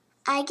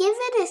 I give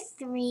it a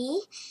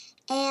 3,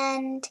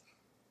 and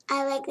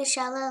I like the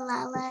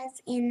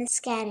shalalalas and the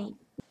scatting.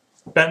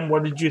 Ben,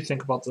 what did you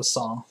think about the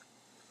song?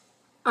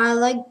 I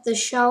like the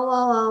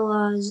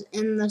shawalalas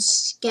and the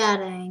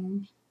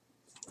scatting.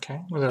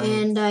 Okay.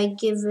 And I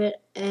give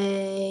it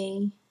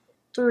a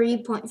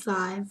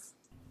 3.5.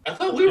 I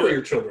thought we were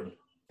your children.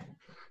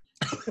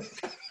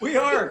 We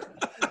are.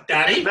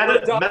 Daddy?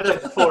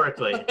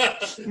 Metaphorically.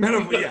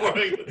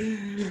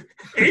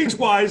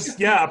 Age-wise,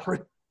 yeah.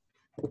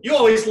 You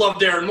always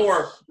loved Aaron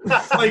more.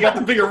 Oh, you got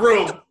the bigger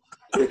room.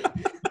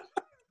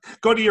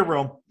 Go to your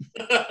room.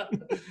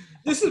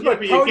 This is what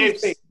you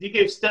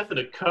gave Stefan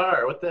a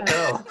car. What the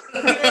hell?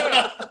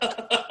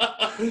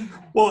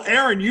 Well,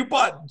 Aaron, you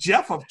bought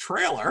Jeff a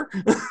trailer.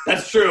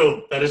 That's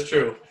true. That is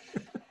true.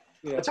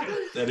 Yeah.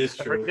 That is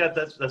true. I forgot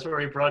that's where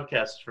he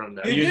broadcasts from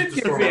now. You did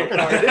give me a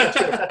car, didn't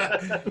you?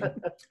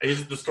 I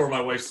use it to store my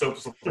wife's soap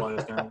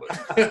supplies now.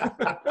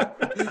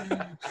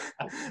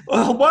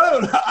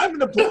 Well, I'm going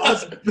to pull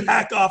us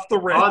back off the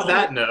rail. On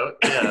that note,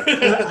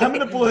 I'm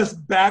going to pull us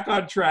back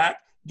on track.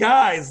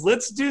 Guys,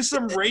 let's do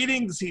some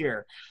ratings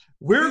here.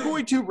 We're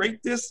going to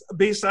rate this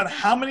based on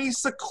how many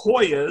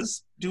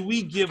sequoias do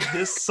we give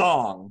this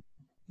song.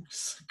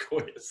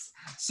 Sequoias.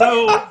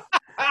 So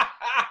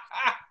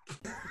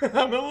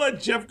I'm going to let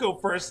Jeff go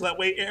first. So that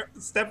way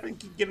Stefan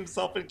can get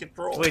himself in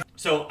control.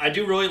 So I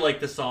do really like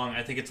this song.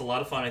 I think it's a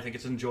lot of fun. I think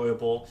it's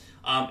enjoyable.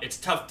 It's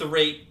tough to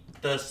rate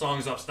the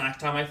songs off Snack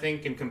Time, I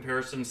think, in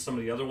comparison to some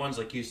of the other ones.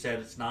 Like you said,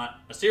 it's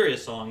not a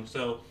serious song.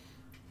 So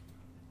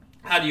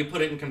how do you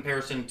put it in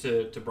comparison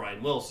to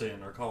Brian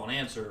Wilson or Call and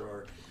Answer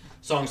or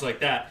songs like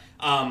that?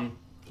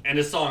 And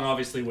this song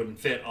obviously wouldn't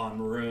fit on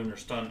Maroon or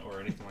Stunt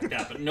or anything like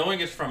that. But knowing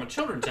it's from a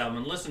children's album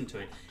and listening to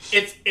it,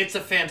 it's a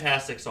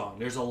fantastic song.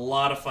 There's a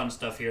lot of fun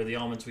stuff here. The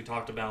elements we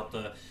talked about,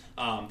 the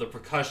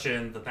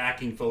percussion, the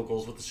backing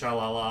vocals with the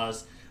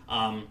shalalas.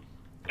 I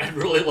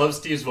really love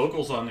Steve's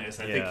vocals on this.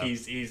 I think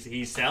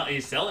he's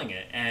selling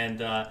it,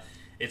 and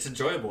it's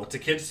enjoyable. It's a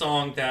kid's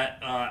song that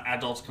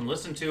adults can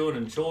listen to and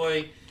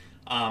enjoy.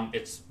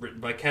 It's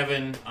written by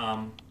Kevin,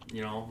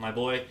 my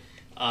boy.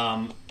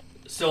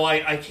 So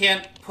I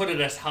can't put it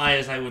as high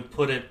as I would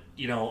put it,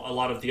 a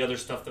lot of the other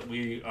stuff that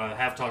we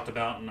have talked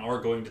about and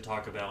are going to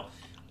talk about.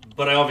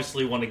 But I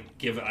obviously want to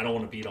give it, I don't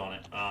want to beat on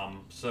it.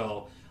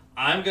 So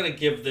I'm going to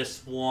give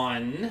this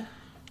one,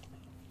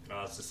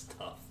 this is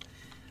tough.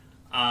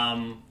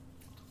 I'm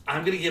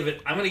going to give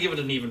it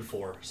an even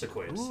 4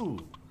 sequoias. Ooh,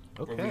 okay.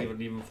 We're going to give it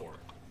an even 4.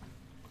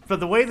 For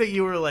the way that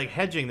you were like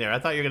hedging there, I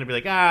thought you were going to be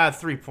like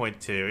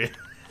 3.2.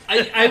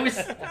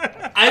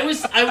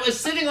 I was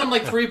sitting on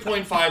like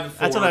 3.5 to 4.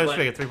 That's what I was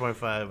thinking,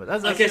 3.5. But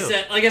that's like I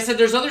said,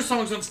 there's other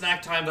songs on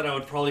Snack Time that I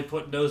would probably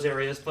put in those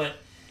areas, but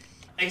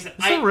like I said,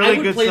 I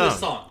would play this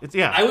song.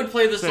 I would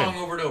play this song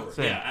over and over.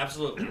 Same. Yeah,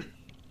 absolutely.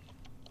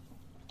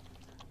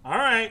 All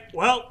right.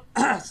 Well,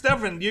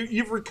 Stefan,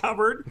 you've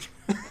recovered.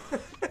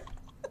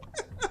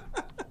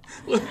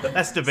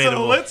 That's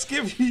debatable. So let's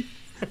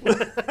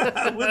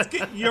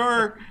get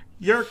your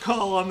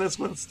call on this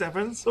one,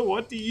 Stefan. So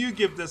what do you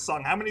give this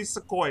song? How many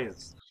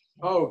sequoias?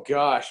 Oh,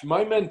 gosh.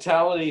 My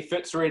mentality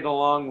fits right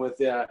along with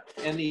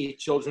any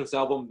children's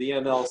album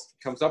BNL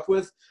comes up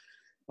with.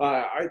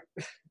 I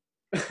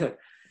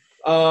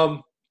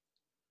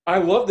I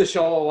love the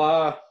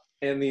shalala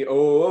and the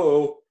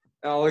oh.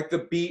 I like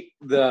the beat,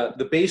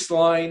 the bass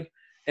line,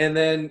 and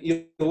then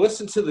you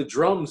listen to the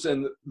drums,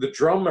 and the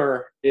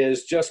drummer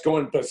is just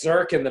going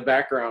berserk in the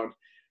background.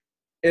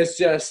 It's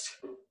just,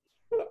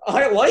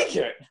 I like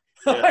it.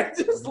 Yeah. I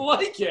just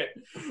like it.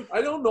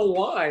 I don't know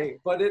why,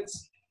 but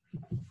it's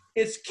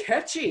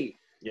catchy.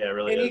 Yeah, it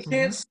really And is. you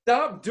can't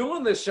stop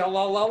doing the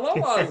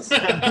shalalalas.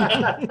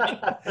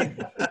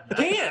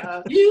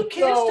 Can't. You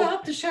can't So-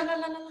 stop the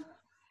sha-la-la-la.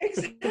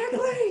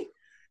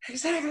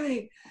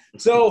 Exactly.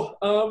 So,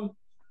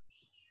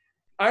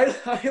 I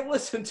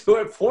listened to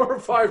it 4 or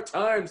 5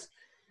 times.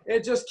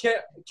 It just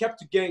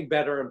kept getting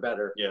better and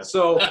better. Yeah.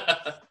 So,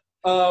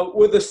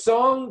 with a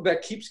song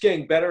that keeps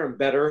getting better and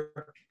better,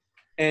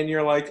 and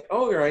you're like,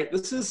 oh, all right,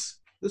 this is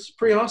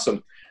pretty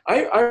awesome.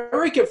 I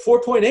rank it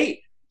 4.8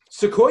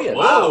 sequoias.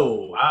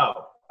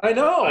 Wow. I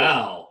know.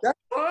 Wow. That's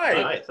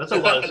high. Nice. That's a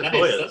lot of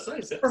sequoias. That's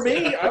nice. For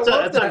me, I That's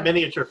love a that.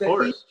 miniature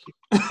forest.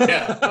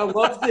 Yeah. I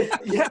love it.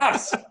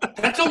 Yes.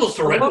 That's almost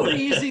a I love redwood.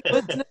 easy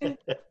listening.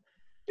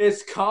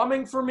 It's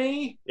calming for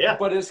me. Yeah.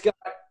 But it's got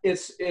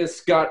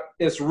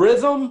its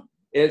rhythm.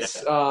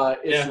 It's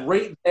Yeah.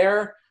 right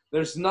there.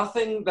 There's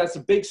nothing that's a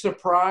big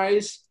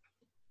surprise.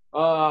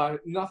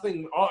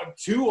 Nothing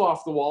too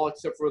off the wall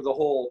except for the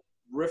whole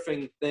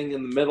riffing thing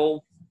in the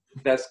middle.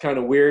 That's kind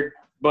of weird.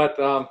 But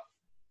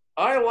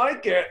I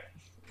like it.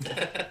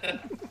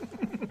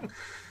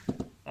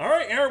 All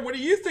right, Aaron, what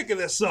do you think of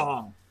this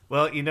song?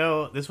 Well,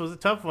 this was a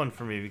tough one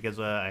for me because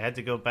I had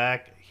to go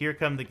back. Here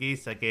Come the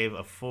Geese, I gave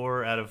a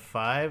 4 out of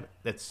 5.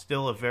 That's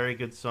still a very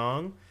good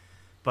song.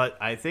 But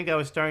I think I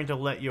was starting to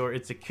let your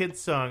 "it's a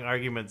kid's song"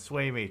 argument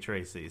sway me,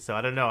 Tracy. So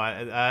I don't know.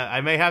 I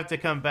may have to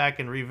come back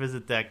and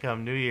revisit that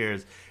come New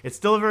Year's. It's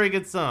still a very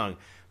good song.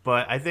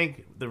 But I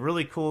think the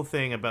really cool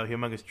thing about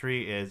Humungous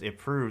Tree is it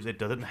proves it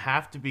doesn't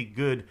have to be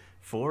good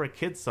for a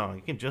kid's song.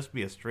 It can just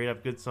be a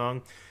straight-up good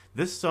song.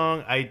 This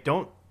song, I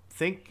don't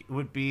think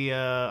would be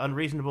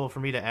unreasonable for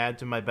me to add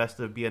to my best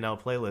of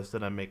BNL playlist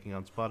that I'm making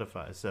on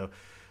Spotify. So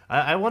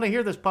I want to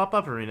hear this pop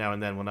up every now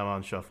and then when I'm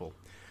on shuffle.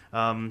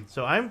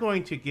 So I'm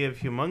going to give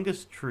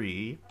Humungous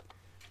Tree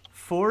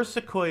 4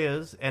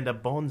 sequoias and a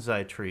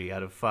bonsai tree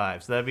out of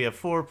 5. So that'd be a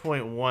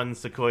 4.1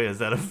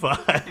 sequoias out of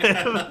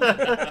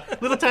 5.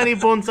 Little tiny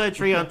bonsai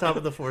tree on top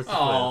of the 4 sequoias.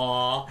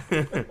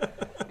 Aww.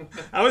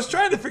 I was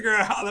trying to figure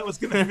out how that was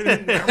going to fit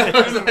in there.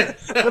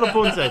 Little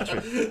bonsai tree.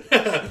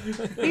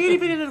 Itty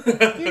bitty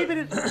little- itty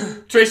bitty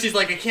little- Tracy's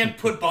like, I can't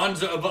put that in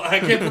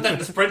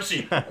the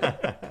spreadsheet.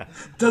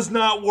 Does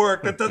not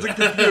work. That doesn't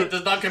compute. It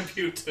does not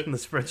compute. And the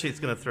spreadsheet's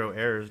going to throw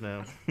errors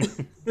now.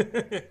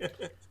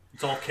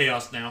 It's all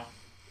chaos now.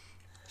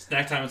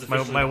 Snack time is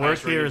officially My the work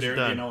highest here rated is BNL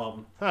done.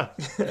 album. Huh.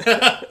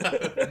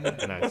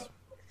 Nice.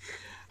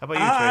 How about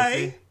you,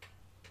 Tracy?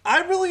 I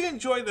really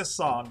enjoy this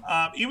song,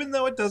 even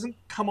though it doesn't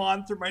come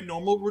on through my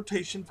normal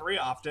rotation very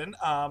often.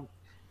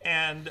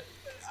 And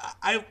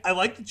I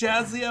like the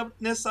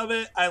jazziness of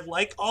it. I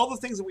like all the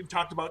things that we've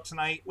talked about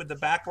tonight with the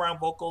background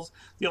vocals.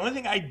 The only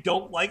thing I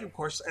don't like, of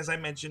course, as I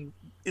mentioned,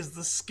 is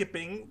the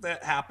skipping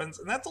that happens.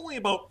 And that's only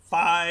about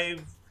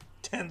 5-10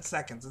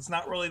 seconds. It's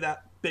not really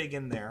that big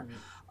in there.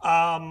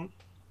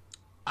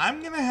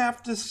 I'm going to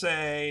have to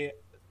say,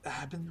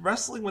 I've been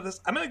wrestling with this.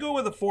 I'm going to go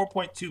with a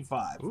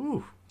 4.25.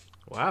 Ooh.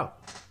 Wow.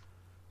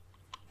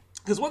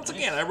 Because once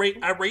again, I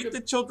rate the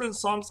children's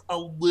songs a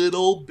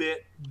little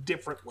bit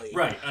differently.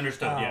 Right,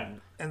 understood, yeah.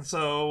 And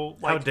so,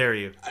 How dare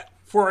you?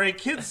 for a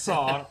kid's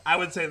song, I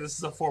would say this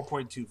is a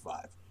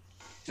 4.25.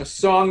 A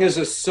song is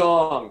a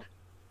song.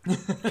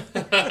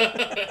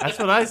 That's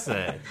what I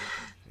say.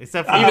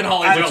 Except for Even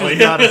Holly which Jolly. is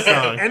not a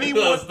song.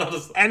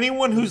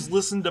 Anyone who's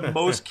listened to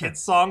most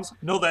kids' songs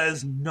know that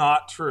is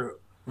not true.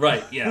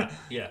 Right, yeah.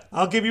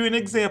 I'll give you an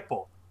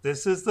example.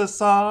 This is the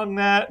song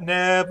that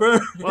never...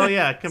 Well,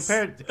 yeah,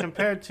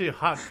 compared to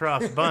Hot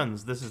Cross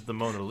Buns, this is the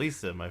Mona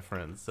Lisa, my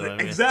friends. So, I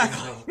mean,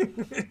 Exactly.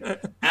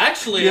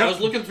 Actually, I was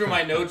looking through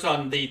my notes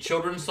on the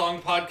children's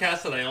song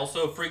podcast that I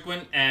also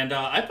frequent, and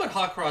I put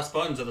Hot Cross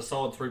Buns at a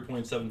solid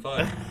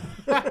 3.75.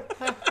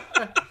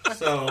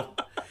 So,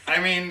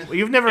 I mean, well,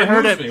 you've never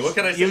heard moves it. me. What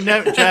can I say? You've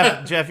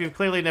Jeff, you've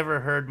clearly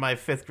never heard my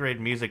 5th grade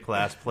music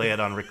class play it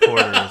on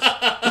recorders.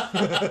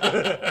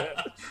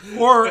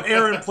 Or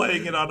Aaron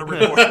playing it on a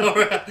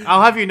recorder.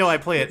 I'll have you know I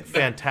play it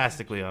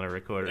fantastically on a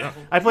recorder.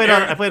 I played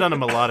on a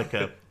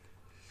melodica.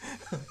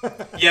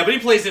 Yeah, but he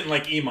plays it in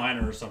like E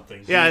minor or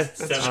something. Yeah, He's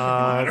it's- 7 E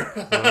minor.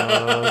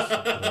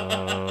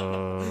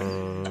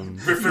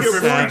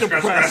 Really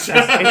depressed.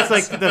 It's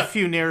like the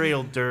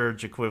funereal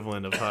dirge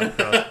equivalent of Hot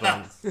Cross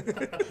Buns.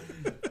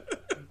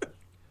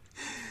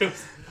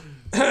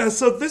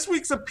 So this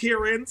week's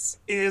appearance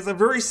is a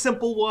very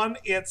simple one.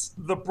 It's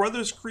the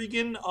Brothers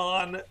Cregan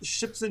on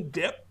Ships and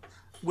Dip,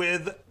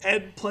 with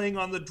Ed playing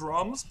on the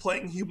drums,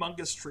 playing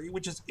Humungous Tree,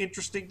 which is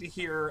interesting to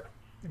hear.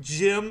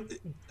 Jim,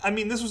 I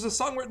mean, this was a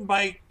song written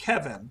by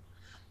Kevin.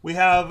 We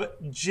have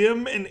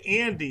Jim and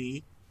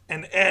Andy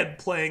and Ed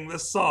playing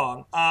this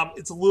song.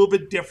 It's a little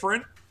bit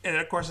different. And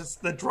of course,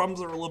 the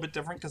drums are a little bit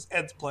different because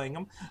Ed's playing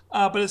them,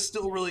 but it's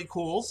still really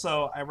cool.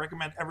 So I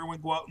recommend everyone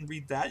go out and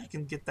read that. You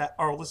can get that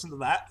or listen to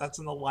that. That's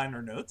in the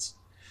liner notes.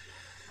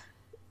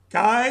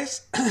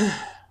 Guys,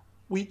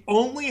 we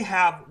only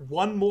have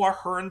one more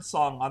Hearn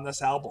song on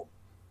this album.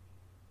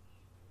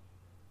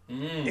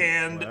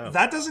 And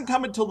that doesn't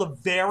come until the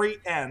very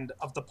end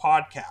of the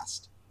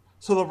podcast.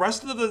 So the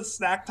rest of the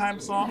Snack Time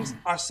songs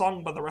are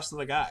sung by the rest of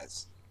the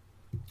guys.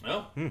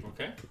 Oh,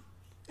 okay.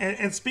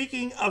 And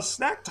speaking of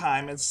Snack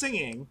Time and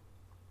singing,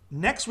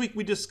 next week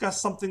we discuss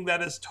something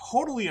that is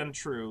totally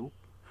untrue.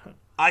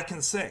 I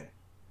can sing.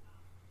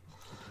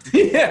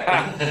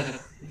 Yeah.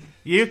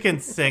 You can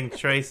sing,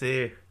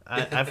 Tracy.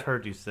 I've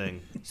heard you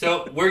sing.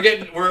 So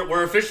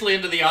we're officially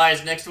into the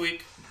eyes next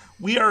week.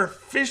 We are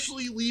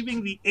officially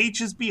leaving the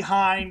H's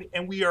behind,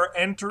 and we are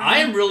entering. I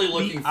am really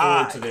looking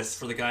forward I. to this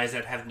for the guys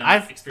that have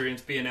not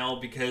experienced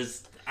BNL,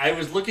 because I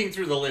was looking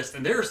through the list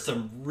and there's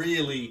some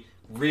really,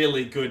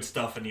 really good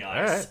stuff in the eyes.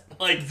 All right.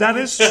 Like That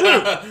is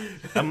true.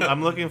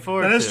 I'm looking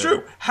forward to it. That is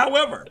true.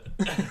 However,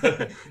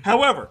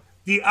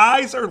 the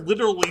eyes are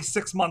literally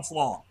 6 months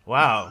long.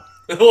 Wow.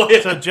 Oh,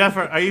 yeah. So, Jeff,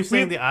 are you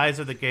saying the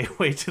eyes are the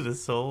gateway to the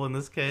soul in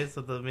this case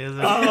of the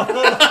music?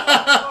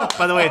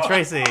 By the way,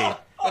 Tracy,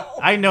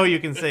 I know you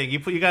can sing. You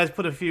guys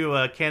put a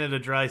few Canada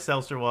Dry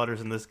seltzer waters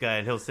in this guy,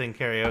 and he'll sing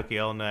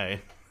karaoke all night.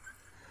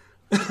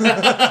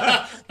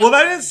 Well,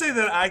 I didn't say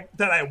that I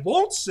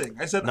won't sing.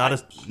 I said Not I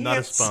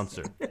a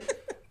sponsor.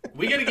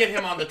 We got to get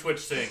him on the Twitch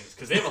Sings,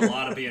 because they have a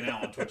lot of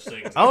BNL on Twitch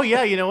Sings. Oh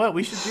yeah, you know what?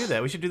 We should do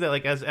that. We should do that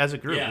like as a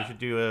group. Yeah. We should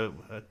do a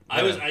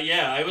I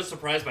was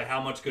surprised by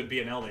how much good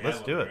BNL they Let's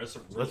have. do on it. there. It's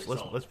really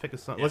solid. Let's pick a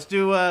song. Yeah. Let's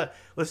do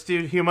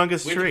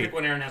Humungous We have to Tree. pick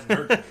one Aaron hasn't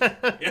heard.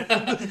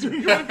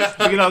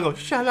 We can all go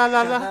sha la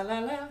la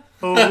la.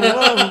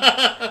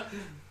 Oh,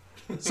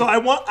 So I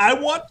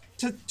want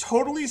to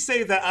totally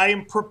say that I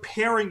am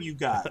preparing you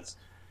guys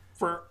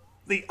for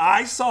the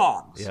I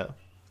songs. yeah.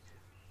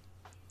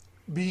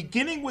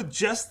 Beginning with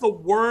just the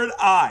word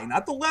I,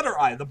 not the letter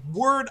I, the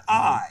word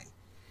I.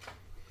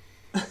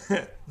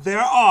 There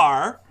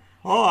are,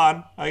 hold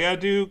on, I gotta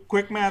do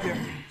quick math here,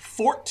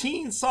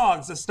 14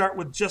 songs that start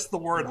with just the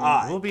word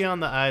I. We'll be on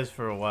the eyes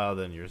for a while.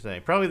 Then you're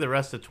saying probably the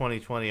rest of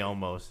 2020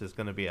 almost is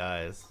going to be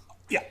eyes.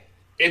 Yeah.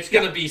 It's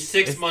going to be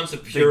 6 months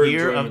of The pure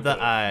year enjoyment, of the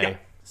though. eye. Yeah.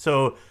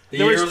 So The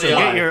year of the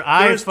eye. get your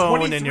There's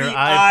iPhone and your 23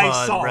 I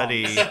iPod songs.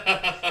 ready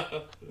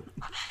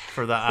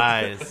for the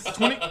eyes.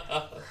 20.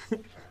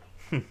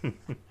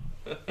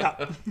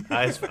 Yeah.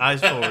 Eyes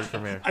forward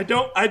from here. I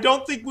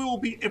don't think we will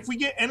be, if we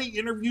get any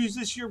interviews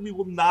this year, we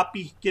will not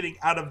be getting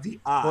out of the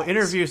I. Well,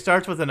 interview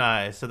starts with an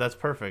I, so that's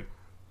perfect.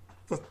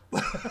 It's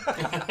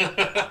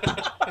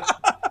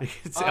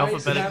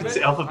alphabetical. It's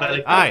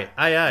alphabetic. Aye,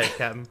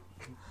 Captain.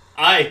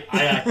 Aye.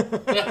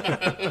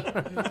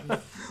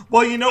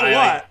 Well, you know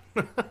Aye,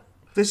 what?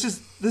 This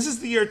is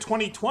the year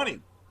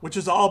 2020, which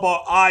is all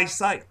about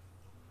eyesight.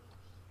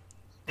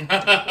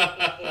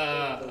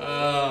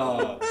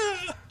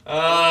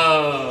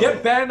 Oh.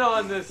 Get Ben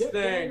on this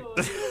thing.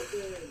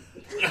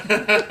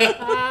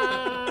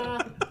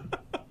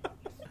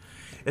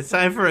 It's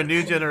time for a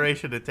new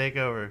generation to take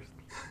over.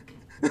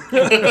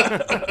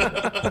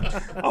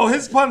 Oh,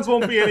 his puns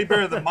won't be any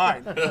better than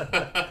mine.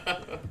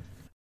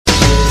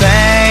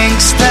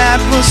 Thanks, that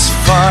was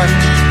fun.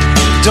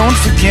 Don't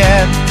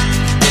forget,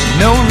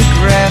 no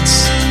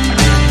regrets,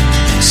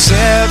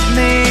 except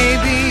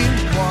maybe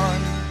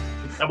one.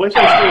 I wish I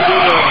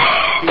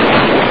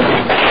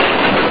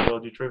still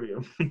do trivia.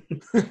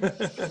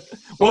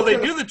 Well, they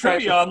do the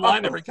trivia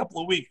online every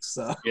couple of weeks.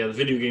 So. Yeah, the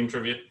video game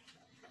trivia.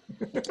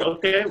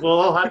 Okay,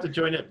 well, I'll have to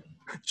join it.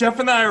 Jeff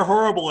and I are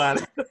horrible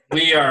at it.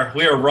 We are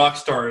rock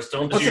stars.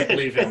 Don't you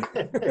believe him?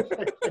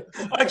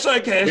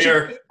 Actually,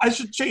 okay, I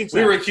should change that.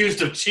 We were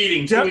accused of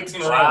cheating 2 weeks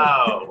in a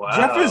row. Wow.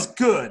 Jeff is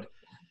good.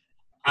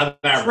 I'm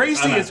average.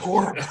 Tracy I'm is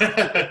horrible.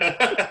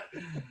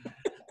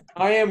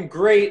 I am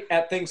great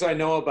at things I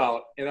know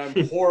about, and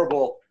I'm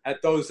horrible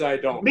at those I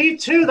don't. Me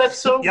too. That's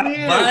so Yep.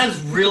 weird. That's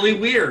really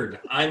weird.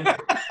 I'm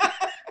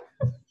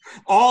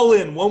All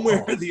in, one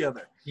way or the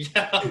other.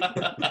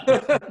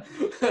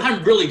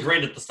 I'm really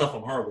great at the stuff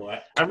I'm horrible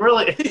at. I'm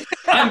really.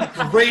 I'm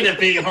great at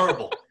being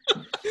horrible.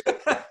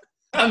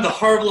 I'm the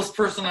horriblest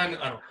person I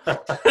know.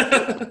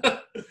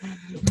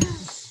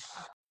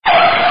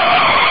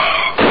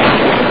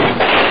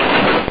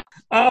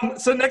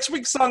 So next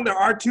week's song, there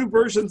are two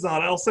versions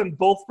on. I'll send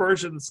both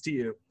versions to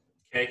you.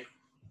 Okay.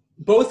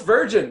 Both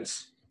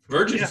virgins.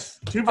 Virgins. Yes,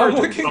 two I'm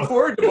versions. looking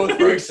forward to both You're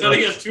virgins. excited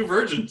he has two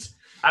virgins.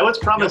 I was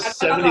promised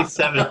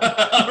 77. All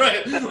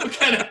right. What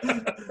kind of...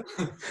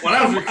 When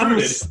I was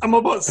recruited... I'm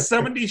about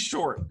 70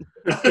 short.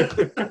 Cut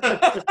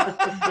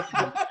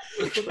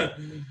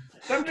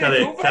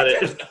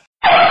it.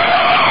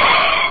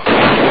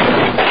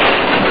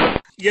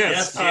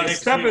 Yes, see you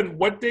next Stefan, week.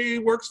 what day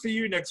works for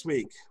you next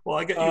week? Well,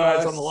 I get you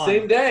guys on the line.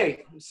 Same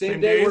day. Same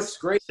day days? works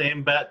great.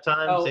 Same bat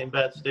time, Oh. same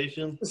bat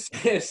station.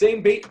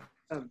 Same beat.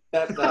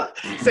 That.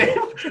 Same.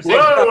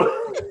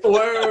 Whoa!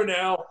 Whoa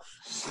now.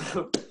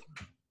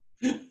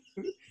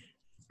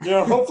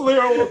 Yeah, hopefully I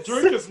won't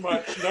drink as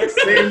much next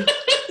Same,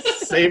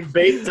 Same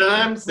bait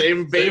time,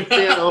 same bait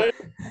channel.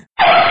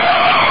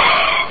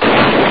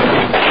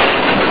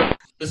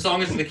 The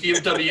song is in the key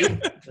of W,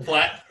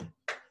 flat,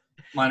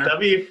 minor.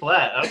 W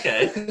flat,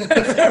 okay.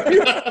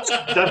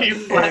 W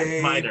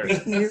flat minor.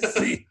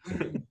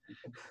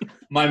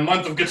 My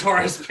month of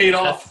guitar has paid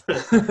off.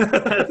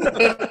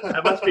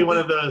 That must be one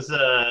of those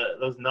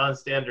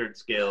non-standard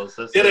scales.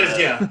 That's, It is,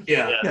 yeah.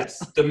 It's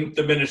the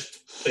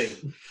diminished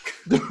thing.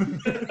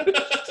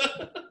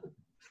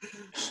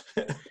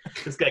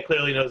 This guy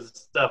clearly knows his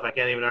stuff. I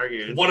can't even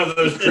argue. One of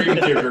those Dream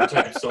Theater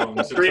type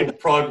songs.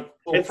 It's prog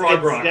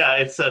rock. Yeah,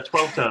 it's a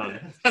 12-tone.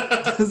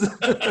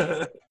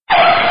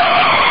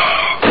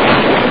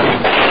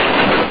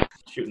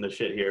 Shooting the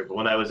shit here, but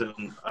when I was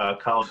in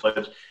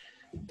college,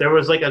 there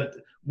was like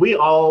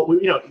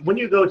when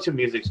you go to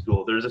music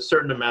school, there's a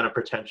certain amount of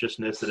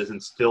pretentiousness that is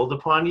instilled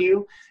upon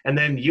you, and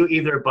then you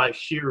either by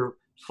sheer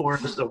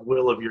force of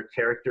will of your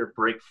character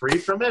break free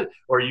from it,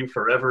 or you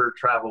forever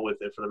travel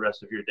with it for the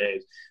rest of your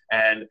days.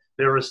 And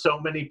there were so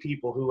many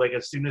people who, like,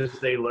 as soon as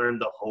they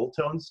learned the whole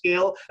tone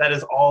scale, that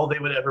is all they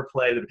would ever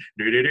play.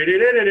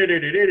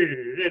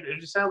 It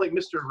just sounded like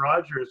Mr.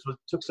 Rogers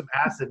took some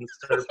acid and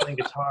started playing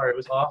guitar. It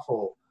was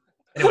awful.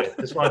 Anyway,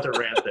 just wanted to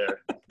rant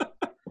there.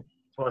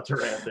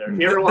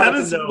 That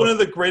is one of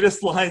the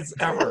greatest lines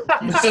ever.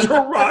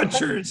 Mr.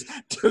 Rogers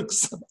took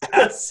some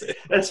acid.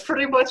 That's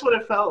pretty much what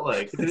it felt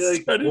like. My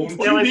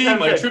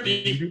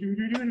trippy.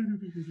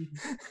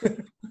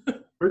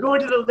 We're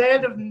going to the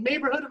land of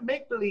neighborhood of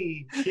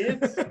make-believe,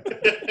 kids.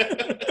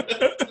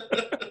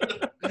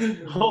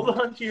 Hold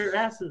on to your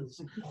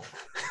asses.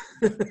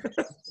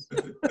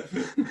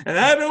 And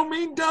I don't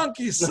mean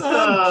donkey,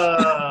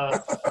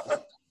 son.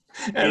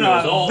 And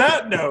on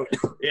that note,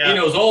 he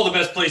knows all the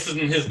best places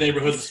in his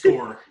neighborhood to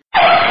score.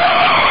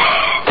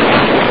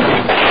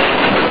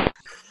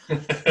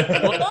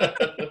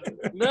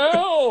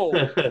 No,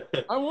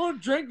 I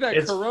won't drink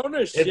that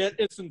Corona shit.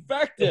 It's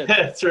infected.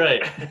 That's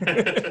right.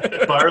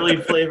 Barley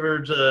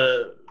flavored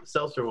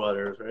seltzer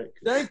waters, right?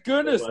 Thank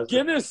goodness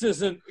Guinness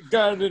isn't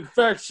got an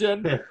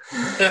infection.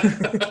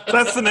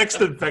 That's the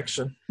next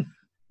infection.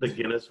 The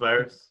Guinness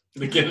virus.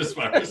 The Guinness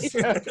virus.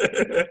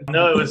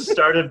 No, it was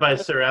started by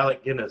Sir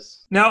Alec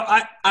Guinness. Now,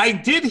 I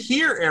did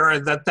hear,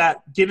 Aaron,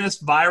 that Guinness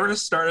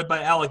virus started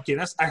by Alec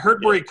Guinness. I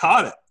heard where he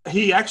caught it.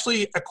 He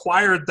actually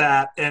acquired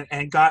that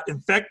and got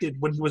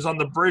infected when he was on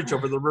the bridge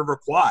over the River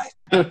Kwai.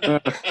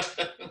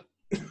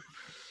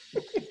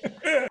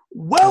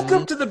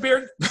 Welcome to the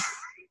beer.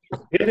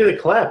 You didn't do the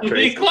clap, Tracy.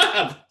 We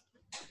clap.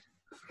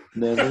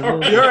 All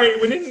right,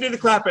 we didn't do the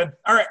clapping.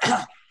 All right.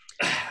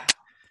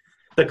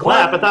 The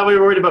clap? I thought we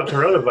were worried about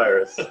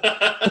coronavirus.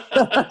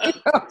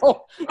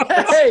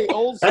 Hey,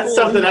 old school. That's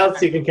something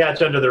else you can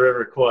catch under the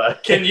River Kwai.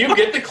 Can you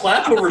get the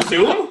clap over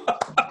Zoom?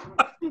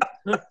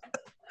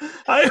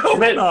 I hope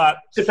not.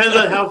 Depends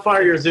on how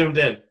far you're zoomed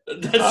in.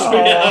 This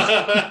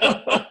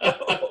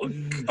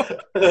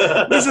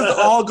is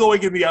all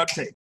going in the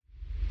outtake.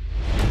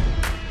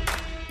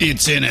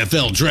 It's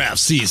NFL draft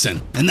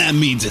season, and that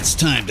means it's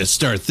time to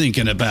start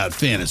thinking about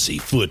fantasy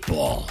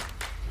football.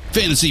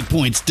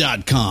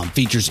 FantasyPoints.com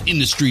features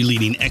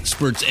industry-leading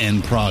experts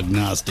and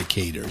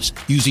prognosticators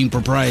using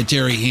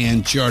proprietary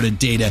hand-charted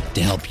data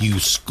to help you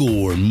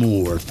score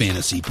more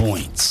fantasy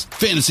points.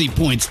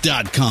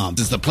 FantasyPoints.com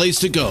is the place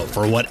to go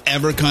for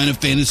whatever kind of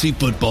fantasy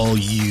football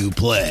you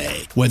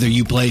play. Whether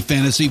you play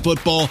fantasy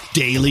football,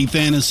 daily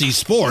fantasy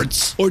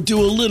sports, or do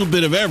a little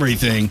bit of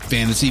everything,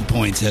 Fantasy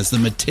Points has the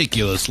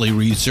meticulously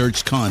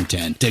researched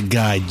content to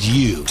guide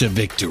you to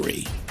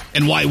victory.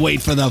 And why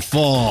wait for the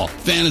fall?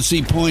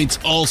 Fantasy Points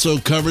also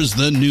covers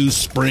the new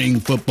spring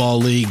football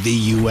league,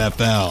 the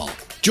UFL.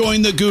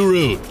 Join the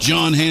guru,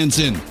 John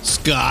Hansen,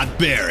 Scott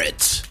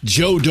Barrett,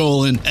 Joe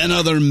Dolan, and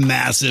other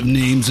massive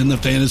names in the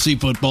fantasy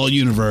football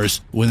universe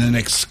with an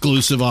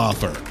exclusive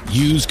offer.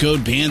 Use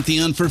code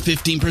Pantheon for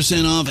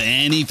 15% off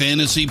any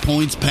Fantasy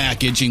Points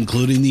package,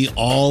 including the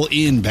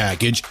all-in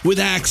package, with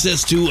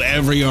access to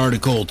every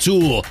article,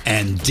 tool,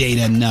 and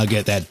data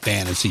nugget that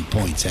Fantasy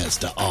Points has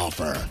to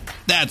offer.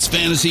 That's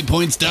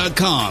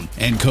FantasyPoints.com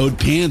and code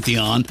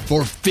Pantheon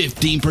for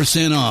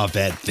 15% off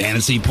at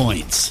Fantasy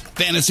Points.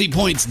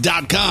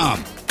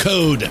 FantasyPoints.com,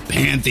 code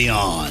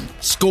Pantheon.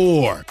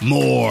 Score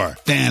more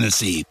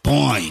fantasy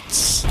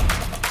points.